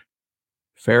offer up.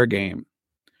 Fair game.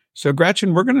 So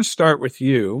Gretchen, we're going to start with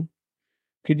you.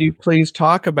 Could you please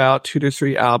talk about 2 to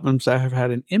 3 albums that have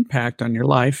had an impact on your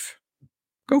life?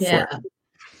 Go for it.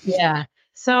 Yeah.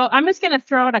 So I'm just going to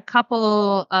throw out a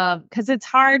couple of, because it's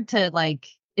hard to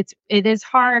it is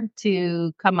hard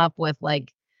to come up with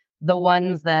like the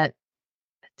ones that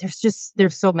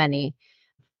there's so many.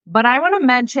 But I want to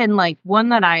mention like one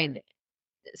that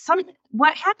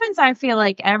what happens, I feel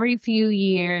like every few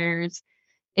years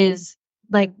is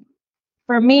like,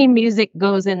 for me, music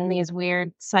goes in these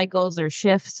weird cycles or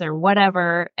shifts or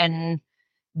whatever. And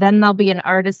then there'll be an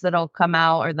artist that'll come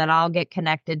out or that I'll get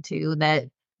connected to that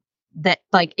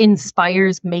like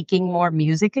inspires making more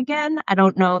music again. I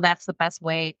don't know. That's the best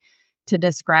way to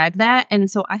describe that.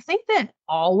 And so I think that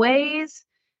Always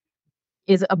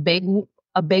is a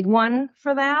big one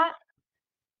for that.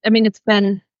 I mean, it's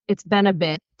been a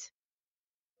bit,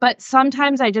 but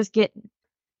sometimes I just get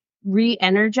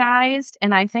re-energized.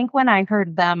 And I think when I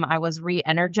heard them, I was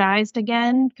re-energized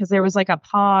again because there was like a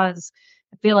pause.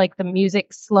 I feel like the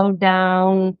music slowed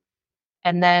down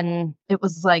and then it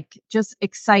was like just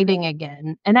exciting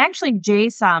again. And actually,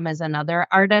 J-Som is another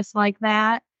artist like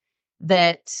that,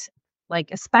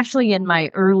 like, especially in my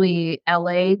early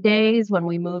LA days when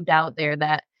we moved out there,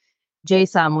 that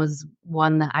J-Som was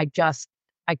one that I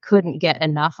couldn't get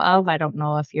enough of. I don't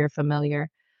know if you're familiar.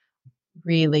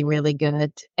 Really, really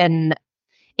good. And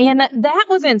that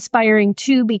was inspiring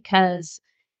too because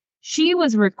she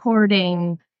was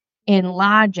recording in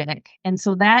Logic. And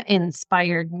so that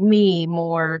inspired me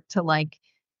more to like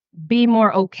be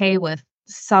more okay with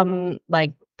some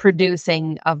like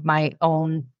producing of my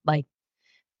own, like,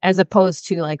 as opposed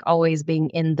to like always being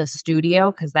in the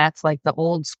studio, because that's like the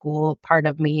old school part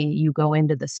of me. You go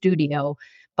into the studio.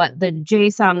 But the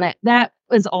JSON, that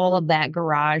was all of that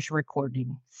garage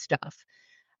recording stuff.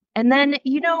 And then,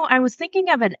 I was thinking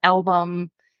of an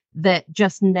album that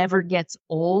just never gets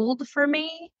old for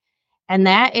me, and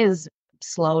that is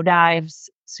Slow Dive's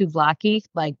Souvlaki.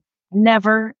 Like,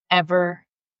 never, ever,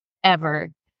 ever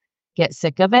get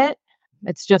sick of it.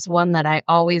 It's just one that I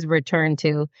always return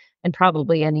to, and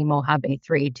probably any Mojave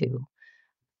 3 too.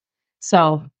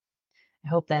 So I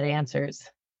hope that answers.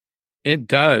 It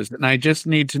does. And I just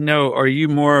need to know, are you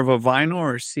more of a vinyl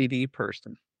or CD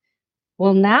person?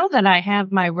 Well, now that I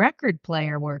have my record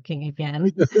player working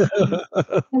again,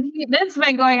 that's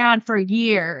been going on for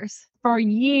years.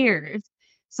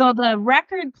 So the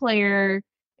record player,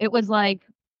 it was like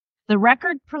the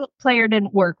record player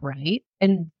didn't work right.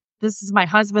 And this is my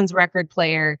husband's record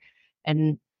player.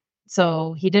 And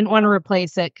so he didn't want to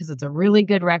replace it because it's a really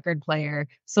good record player.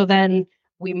 So then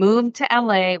we moved to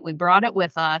LA, we brought it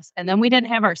with us, and then we didn't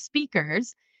have our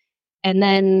speakers. And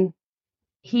then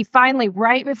he finally,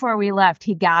 right before we left,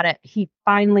 he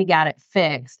finally got it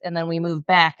fixed. And then we moved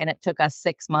back and it took us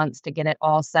 6 months to get it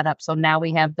all set up. So now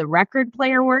we have the record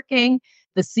player working,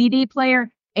 the CD player,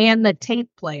 and the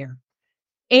tape player.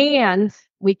 And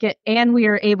we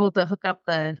are able to hook up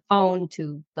the phone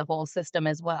to the whole system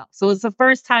as well. So it's the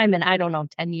first time in, I don't know,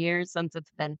 10 years since it's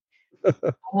been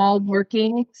all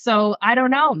working. So I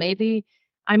don't know, maybe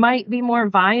I might be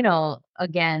more vinyl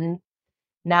again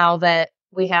now that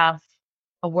we have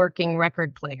a working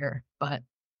record player, but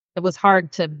it was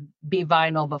hard to be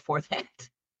vinyl before that.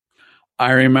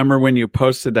 I remember when you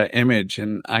posted that image,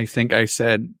 and I think I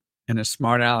said in a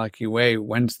smart alecky way,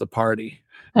 "When's the party?"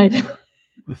 I know.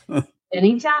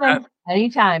 Anytime.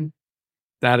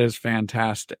 That is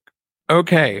fantastic.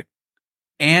 Okay,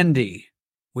 Andy,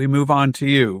 we move on to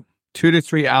you. 2 to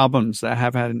 3 albums that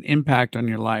have had an impact on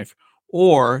your life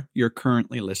or you're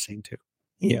currently listening to.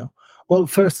 Yeah. Well,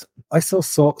 first, I saw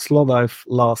Slow Dive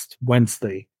last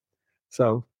Wednesday,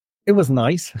 so it was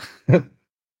nice.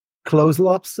 Close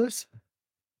Lobsters.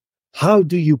 How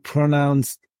do you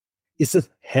pronounce? Is it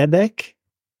headache?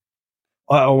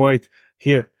 Oh, wait,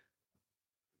 here,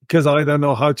 because I don't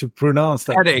know how to pronounce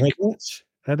that.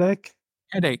 Headache.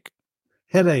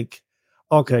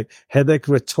 Okay, Headache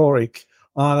Rhetoric.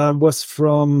 Was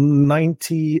from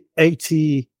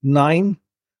 1989,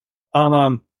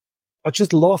 and I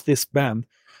just love this band.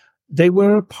 They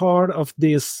were part of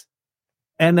this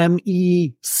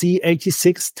NME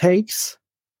C86 tapes.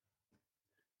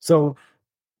 So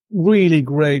really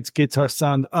great guitar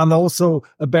sound. And also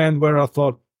a band where I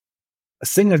thought a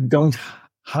singer don't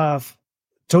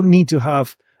need to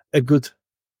have a good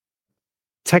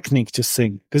technique to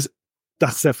sing, because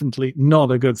that's definitely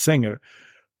not a good singer,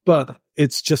 but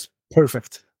it's just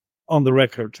perfect on the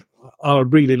record. I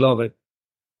really love it.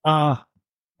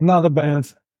 Another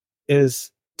band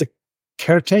is the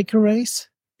Caretaker Race.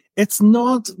 It's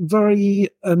not very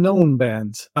a known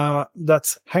band.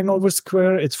 That's Hangover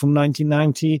Square. It's from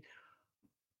 1990.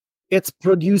 It's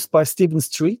produced by Stephen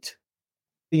Street.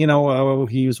 He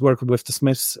was working with the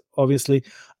Smiths, obviously.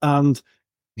 And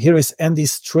here is Andy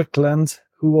Strickland,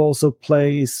 who also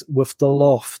plays with The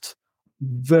Loft.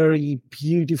 Very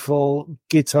beautiful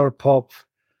guitar pop.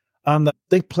 And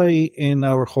they play in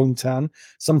our hometown.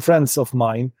 Some friends of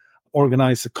mine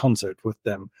organized a concert with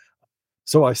them.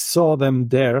 So I saw them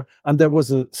there, and there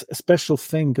was a special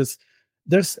thing because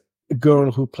there's a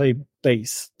girl who played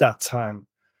bass that time.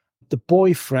 The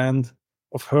boyfriend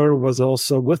of her was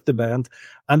also with the band,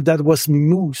 and that was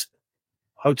Moose.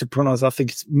 How to pronounce? I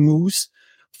think it's Moose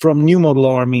from New Model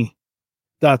Army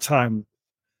that time.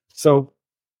 So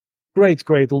great,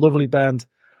 lovely band.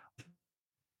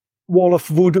 Wall of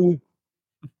Voodoo.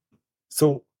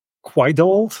 So quite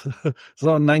old.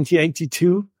 So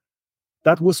 1982.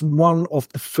 That was one of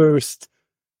the first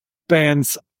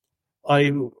bands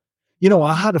I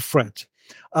had a friend,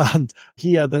 and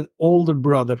he had an older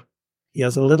brother. He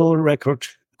has a little record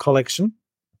collection.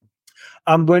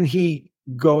 And when he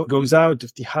goes out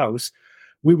of the house,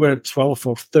 we were 12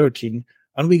 or 13,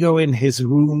 and we go in his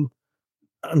room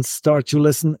and start to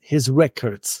listen his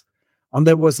records. And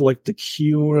there was like The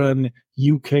Cure and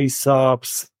UK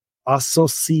Subs,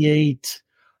 Associate,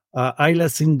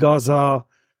 Islas in Gaza.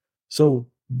 So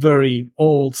very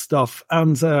old stuff.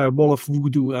 And Wall of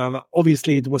Voodoo. And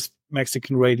obviously it was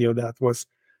Mexican radio that was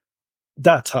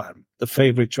that time the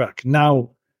favorite track.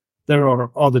 Now there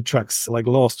are other tracks like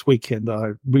Last Weekend that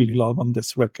I really love on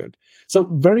this record. So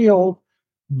very old,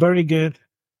 very good.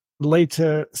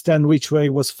 Later, Stand Which Way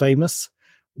was famous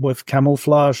with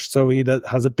Camouflage, so he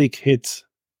has a big hit.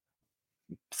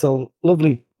 So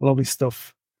lovely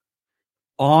stuff.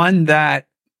 On that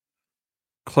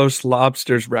Close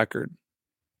Lobsters record,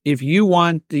 if you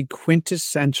want the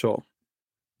quintessential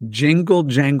jingle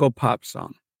jangle pop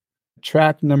song,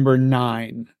 track number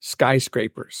 9,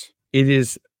 Skyscrapers. It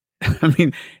is, I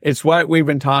mean, it's what we've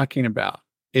been talking about.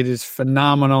 It is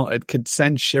phenomenal. It could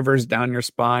send shivers down your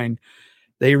spine.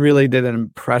 They really did an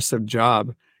impressive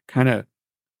job kind of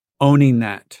owning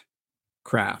that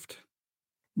craft.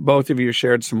 Both of you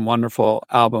shared some wonderful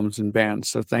albums and bands,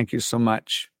 so thank you so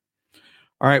much.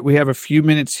 All right, we have a few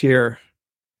minutes here.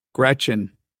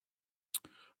 Gretchen,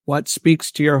 what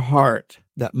speaks to your heart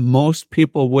that most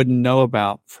people wouldn't know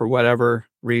about for whatever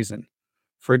reason?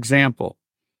 For example,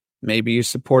 maybe you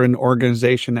support an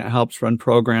organization that helps run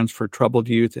programs for troubled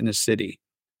youth in a city.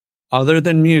 Other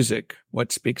than music,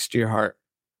 what speaks to your heart?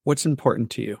 What's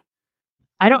important to you?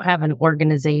 I don't have an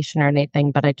organization or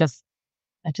anything, but I just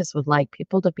would like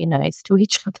people to be nice to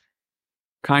each other.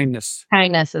 Kindness.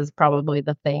 Kindness is probably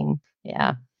the thing.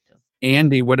 Yeah.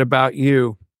 Andy, what about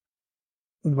you?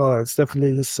 Well, it's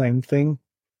definitely the same thing.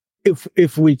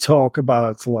 If we talk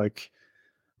about like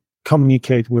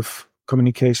communication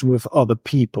with other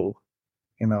people,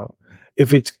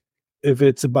 if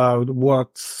it's about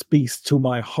what speaks to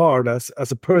my heart as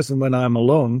a person when I'm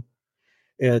alone,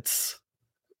 it's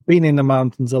being in the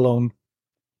mountains alone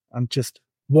and just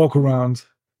walk around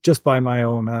just by my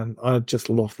own, and I just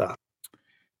love that.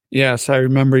 Yes, I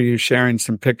remember you sharing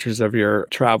some pictures of your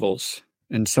travels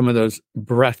and some of those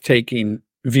breathtaking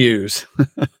views.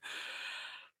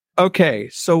 Okay,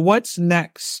 so what's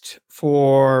next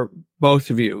for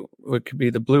both of you? It could be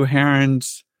the Blue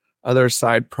Herons, other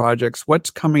side projects.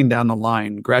 What's coming down the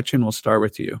line? Gretchen, we'll start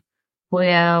with you.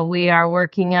 Well, we are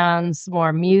working on some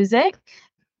more music.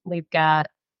 We've got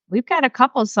a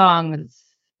couple songs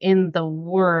in the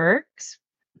works,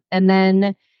 and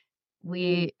then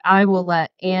I will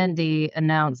let Andy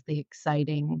announce the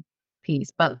exciting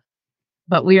piece, but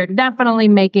we are definitely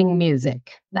making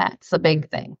music. That's the big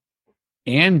thing.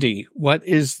 Andy, what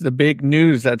is the big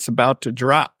news that's about to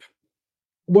drop?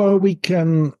 Well, we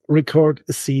can record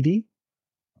a CD.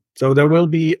 So there will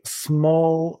be a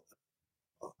small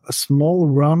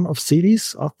run of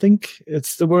CDs, I think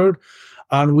it's the word.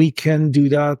 And we can do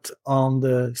that on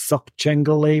the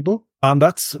Subjenga label. And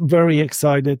that's very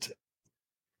excited.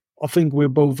 I think we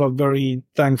both are very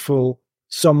thankful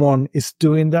someone is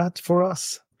doing that for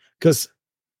us, because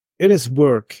it is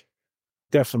work,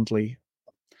 definitely.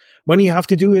 When you have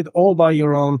to do it all by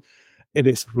your own, it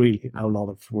is really a lot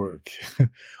of work.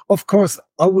 Of course,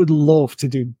 I would love to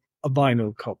do a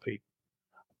vinyl copy,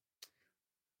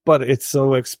 but it's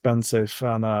so expensive,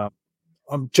 and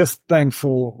I'm just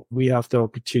thankful we have the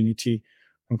opportunity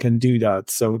and can do that.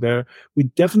 So we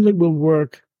definitely will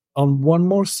work on one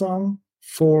more song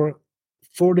for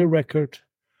the record,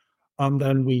 and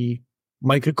then we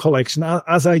make a collection,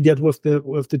 as I did with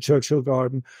the Churchill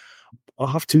Garden. I'll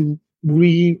have to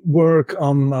rework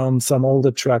on some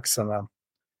older tracks, and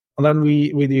then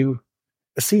we do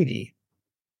a CD.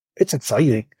 It's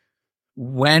exciting.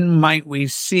 When might we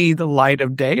see the light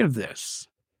of day of this?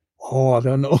 Oh, I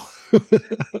don't know.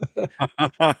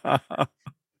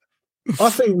 I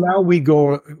think now we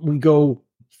go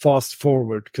fast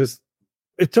forward, because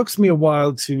it took me a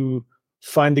while to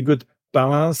find a good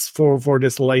balance for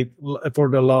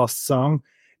the last song.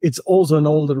 It's also an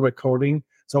older recording,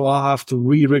 so I have to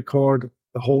re-record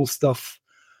the whole stuff,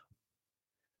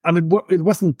 and it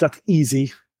wasn't that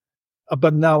easy.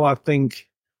 But now I think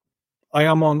I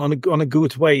am on a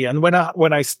good way, and when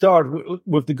I start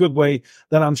with the good way,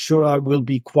 then I'm sure I will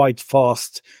be quite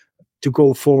fast to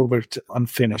go forward and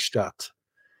finish that.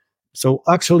 So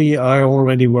actually, I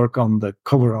already work on the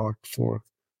cover art for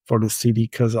the CD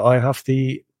because I have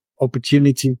the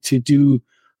opportunity to do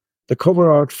the cover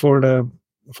art for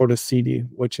the CD,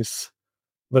 which is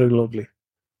very lovely.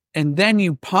 And then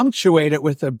you punctuate it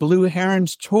with a Blue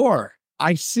Herons tour.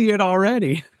 I see it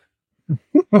already.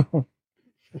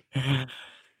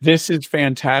 This is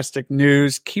fantastic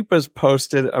news. Keep us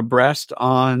posted abreast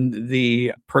on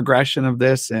the progression of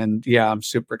this. And yeah, I'm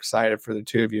super excited for the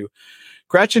two of you.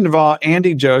 Gretchen Duvall,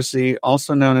 Andy Josie,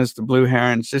 also known as the Blue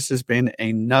Herons. This has been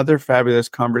another fabulous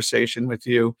conversation with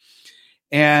you.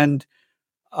 And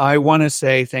I want to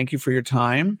say thank you for your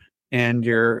time and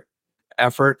your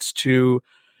efforts to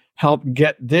help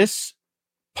get this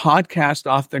podcast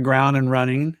off the ground and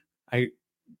running. I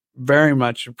very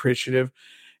much appreciative.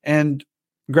 And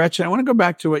Gretchen, I want to go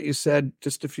back to what you said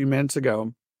just a few minutes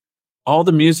ago. All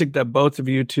the music that both of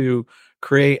you two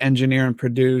create, engineer, and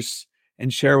produce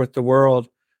and share with the world,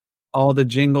 all the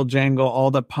jingle jangle,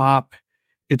 all the pop,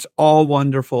 it's all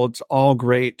wonderful. It's all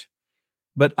great.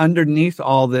 But underneath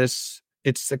all this,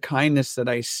 it's the kindness that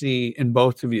I see in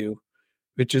both of you,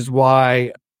 which is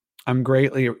why I'm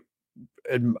great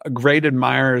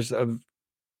admirers of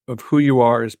who you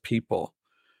are as people.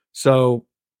 So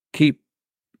keep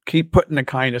putting the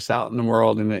kindness out in the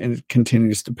world, and it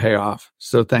continues to pay off.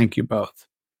 So thank you both.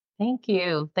 Thank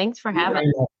you. Thanks for having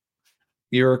me.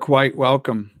 You're quite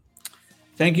welcome.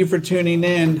 Thank you for tuning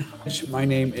in. My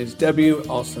name is W,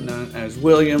 also known as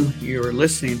William. You're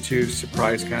listening to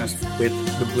Surprisecast with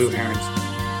the Blue Herons.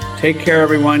 Take care,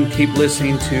 everyone. Keep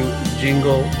listening to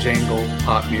jingle jangle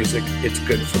pop music. It's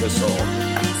good for the soul.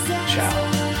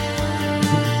 Ciao.